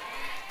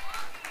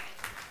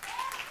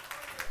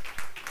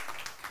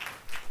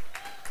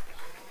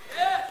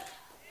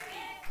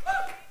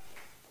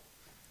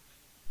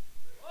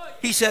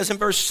 He says in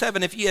verse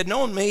 7, if ye had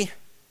known me,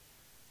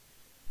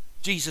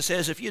 Jesus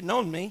says, if you had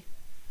known me,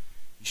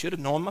 you should have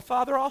known my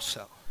Father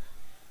also.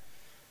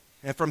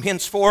 And from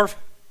henceforth,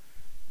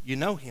 you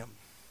know him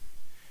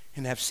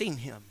and have seen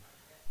him.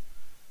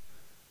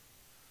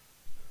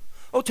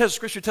 Oh, tells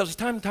Scripture tells us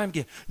time and time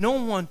again, no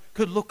one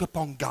could look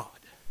upon God.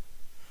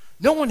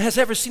 No one has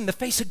ever seen the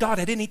face of God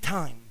at any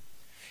time.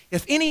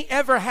 If any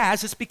ever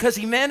has, it's because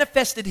he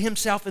manifested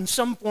himself in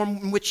some form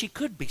in which he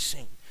could be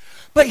seen.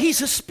 But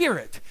he's a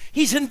spirit.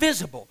 He's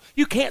invisible.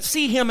 You can't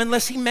see him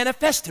unless he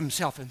manifests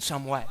himself in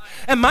some way.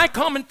 And my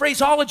common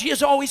phraseology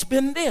has always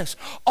been this.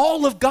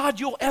 All of God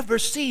you'll ever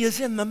see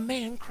is in the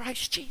man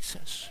Christ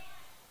Jesus.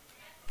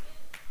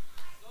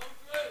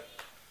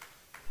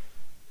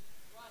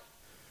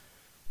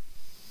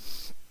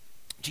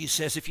 Jesus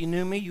says, if you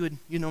knew me,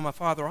 you know my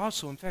Father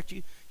also. In fact,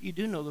 you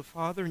do know the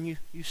Father, and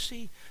you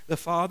see the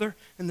Father.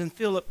 And then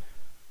Philip,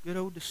 good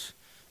old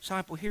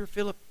disciple here,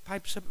 Philip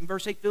pipes up in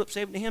verse 8. Philip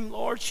said to him,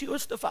 Lord, shew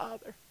us the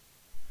Father.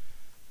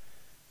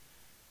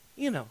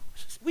 You know,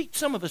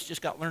 some of us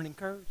just got learning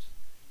curves.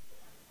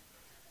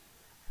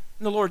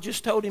 And the Lord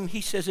just told him,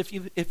 he says,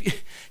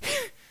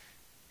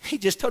 he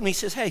just told me, he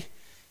says, hey,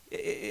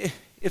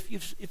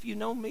 if you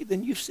know me,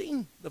 then you've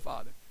seen the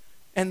Father.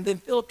 And then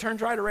Philip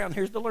turns right around.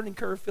 Here's the learning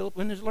curve, Philip.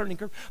 When there's a learning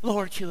curve,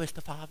 Lord, you is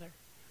the Father.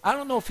 I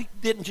don't know if he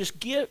didn't just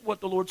get what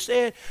the Lord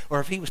said,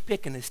 or if he was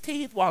picking his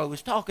teeth while he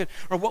was talking,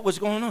 or what was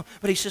going on.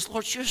 But he says,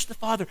 Lord, you're the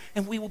Father,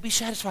 and we will be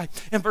satisfied.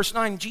 In verse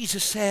 9,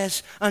 Jesus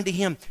says unto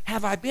him,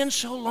 have I been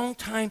so long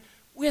time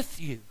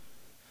with you?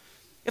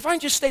 If I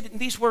just state it in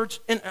these words,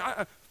 and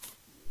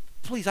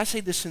please, I say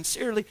this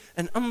sincerely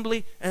and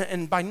humbly,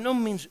 and by no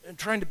means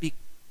trying to be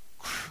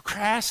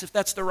crass, if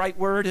that's the right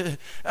word.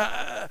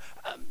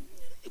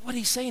 What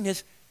he's saying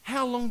is,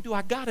 how long do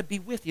I got to be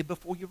with you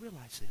before you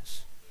realize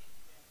this?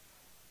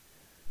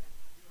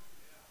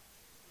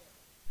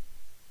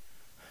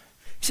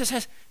 He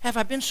says, have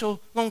I been so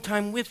long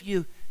time with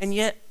you, and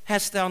yet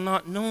hast thou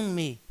not known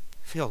me,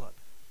 Philip?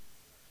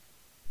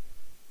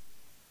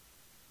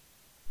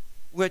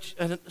 Which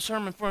a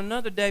sermon for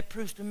another day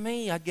proves to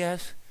me, I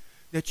guess,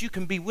 that you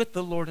can be with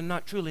the Lord and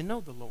not truly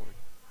know the Lord.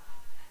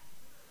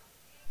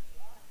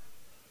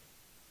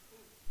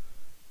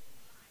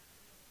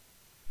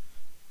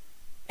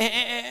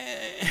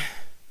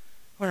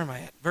 Where am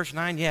I at? Verse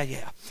 9,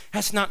 yeah.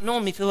 Hast not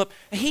known me, Philip.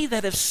 He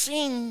that hath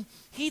seen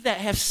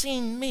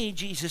me,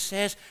 Jesus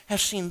says,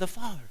 have seen the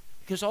Father.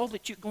 Because all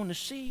that you're going to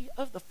see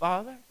of the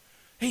Father,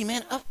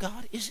 amen, of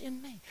God is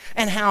in me.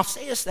 And how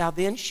sayest thou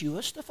then,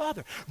 shewest the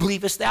Father?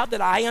 Believest thou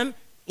that I am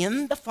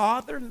in the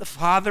Father, and the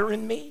Father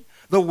in me?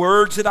 The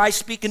words that I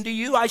speak unto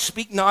you, I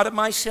speak not of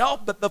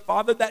myself, but the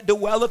Father that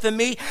dwelleth in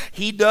me,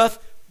 he doth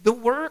the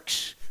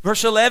works.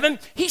 Verse 11,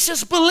 he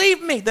says,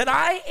 believe me that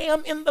I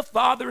am in the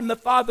Father and the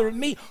Father in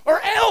me,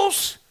 or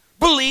else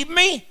believe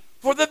me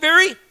for the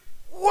very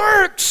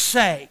work's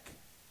sake.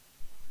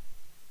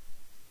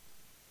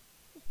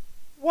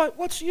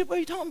 What are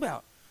you talking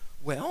about?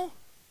 Well,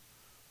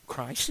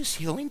 Christ is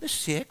healing the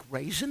sick,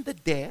 raising the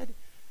dead.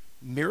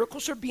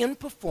 Miracles are being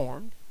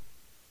performed.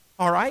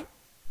 All right?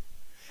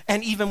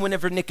 And even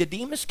whenever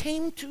Nicodemus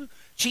came to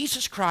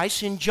Jesus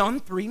Christ in John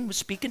 3 and was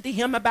speaking to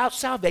him about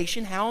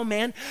salvation, how a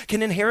man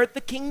can inherit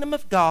the kingdom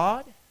of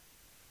God,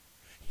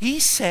 he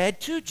said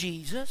to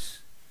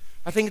Jesus,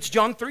 I think it's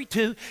John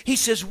 3:2, he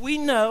says, we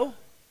know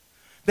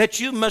that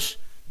you must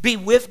be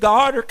with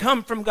God or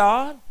come from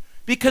God,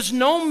 because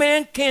no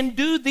man can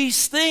do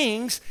these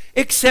things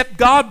except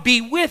God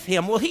be with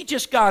him. Well, he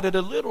just got it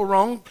a little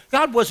wrong.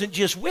 God wasn't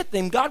just with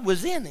him, God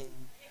was in him.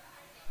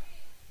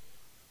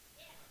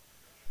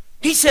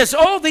 He says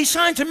all these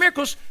signs and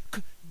miracles,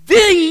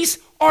 these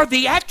are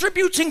the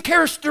attributes and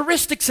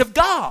characteristics of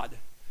God.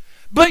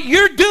 But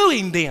you're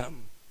doing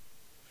them.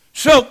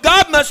 So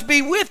God must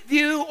be with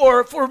you,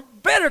 or for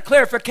better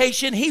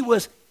clarification, he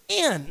was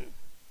in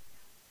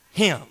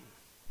him.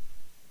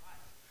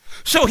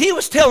 So he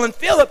was telling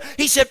Philip,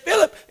 he said,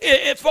 Philip,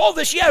 if all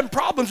this you having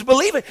problems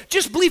believing,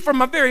 just believe for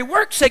my very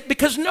work's sake,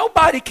 because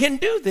nobody can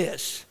do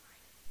this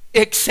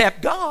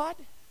except God.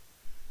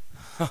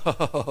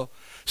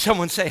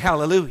 Someone say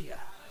hallelujah.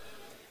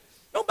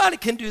 Nobody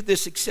can do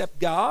this except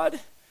God.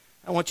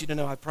 I want you to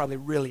know I probably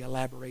really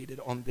elaborated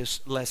on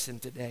this lesson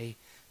today.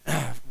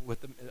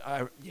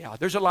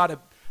 There's a lot of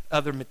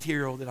other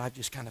material that I've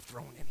just kind of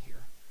thrown in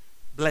here.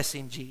 Bless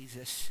him,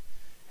 Jesus.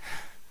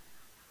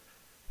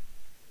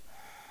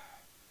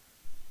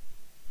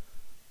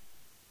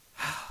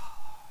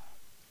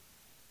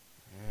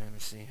 Let me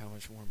see how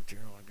much more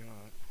material I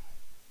got.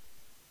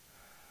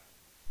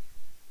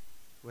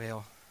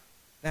 Well,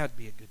 that would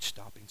be a good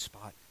stopping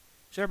spot.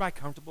 Is everybody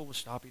comfortable with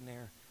stopping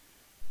there?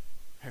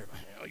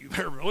 You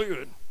better believe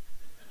it.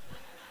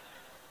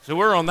 So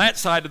we're on that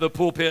side of the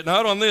pulpit,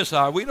 not on this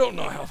side. We don't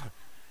know how.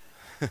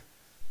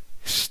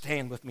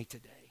 Stand with me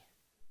today.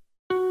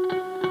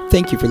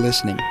 Thank you for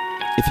listening.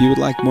 If you would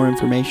like more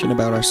information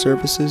about our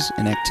services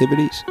and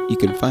activities, you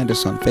can find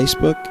us on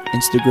Facebook,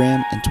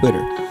 Instagram, and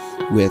Twitter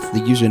with the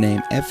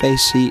username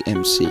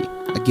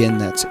FACMC. Again,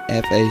 that's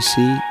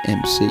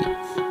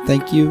FACMC.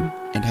 Thank you,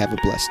 and have a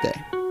blessed day.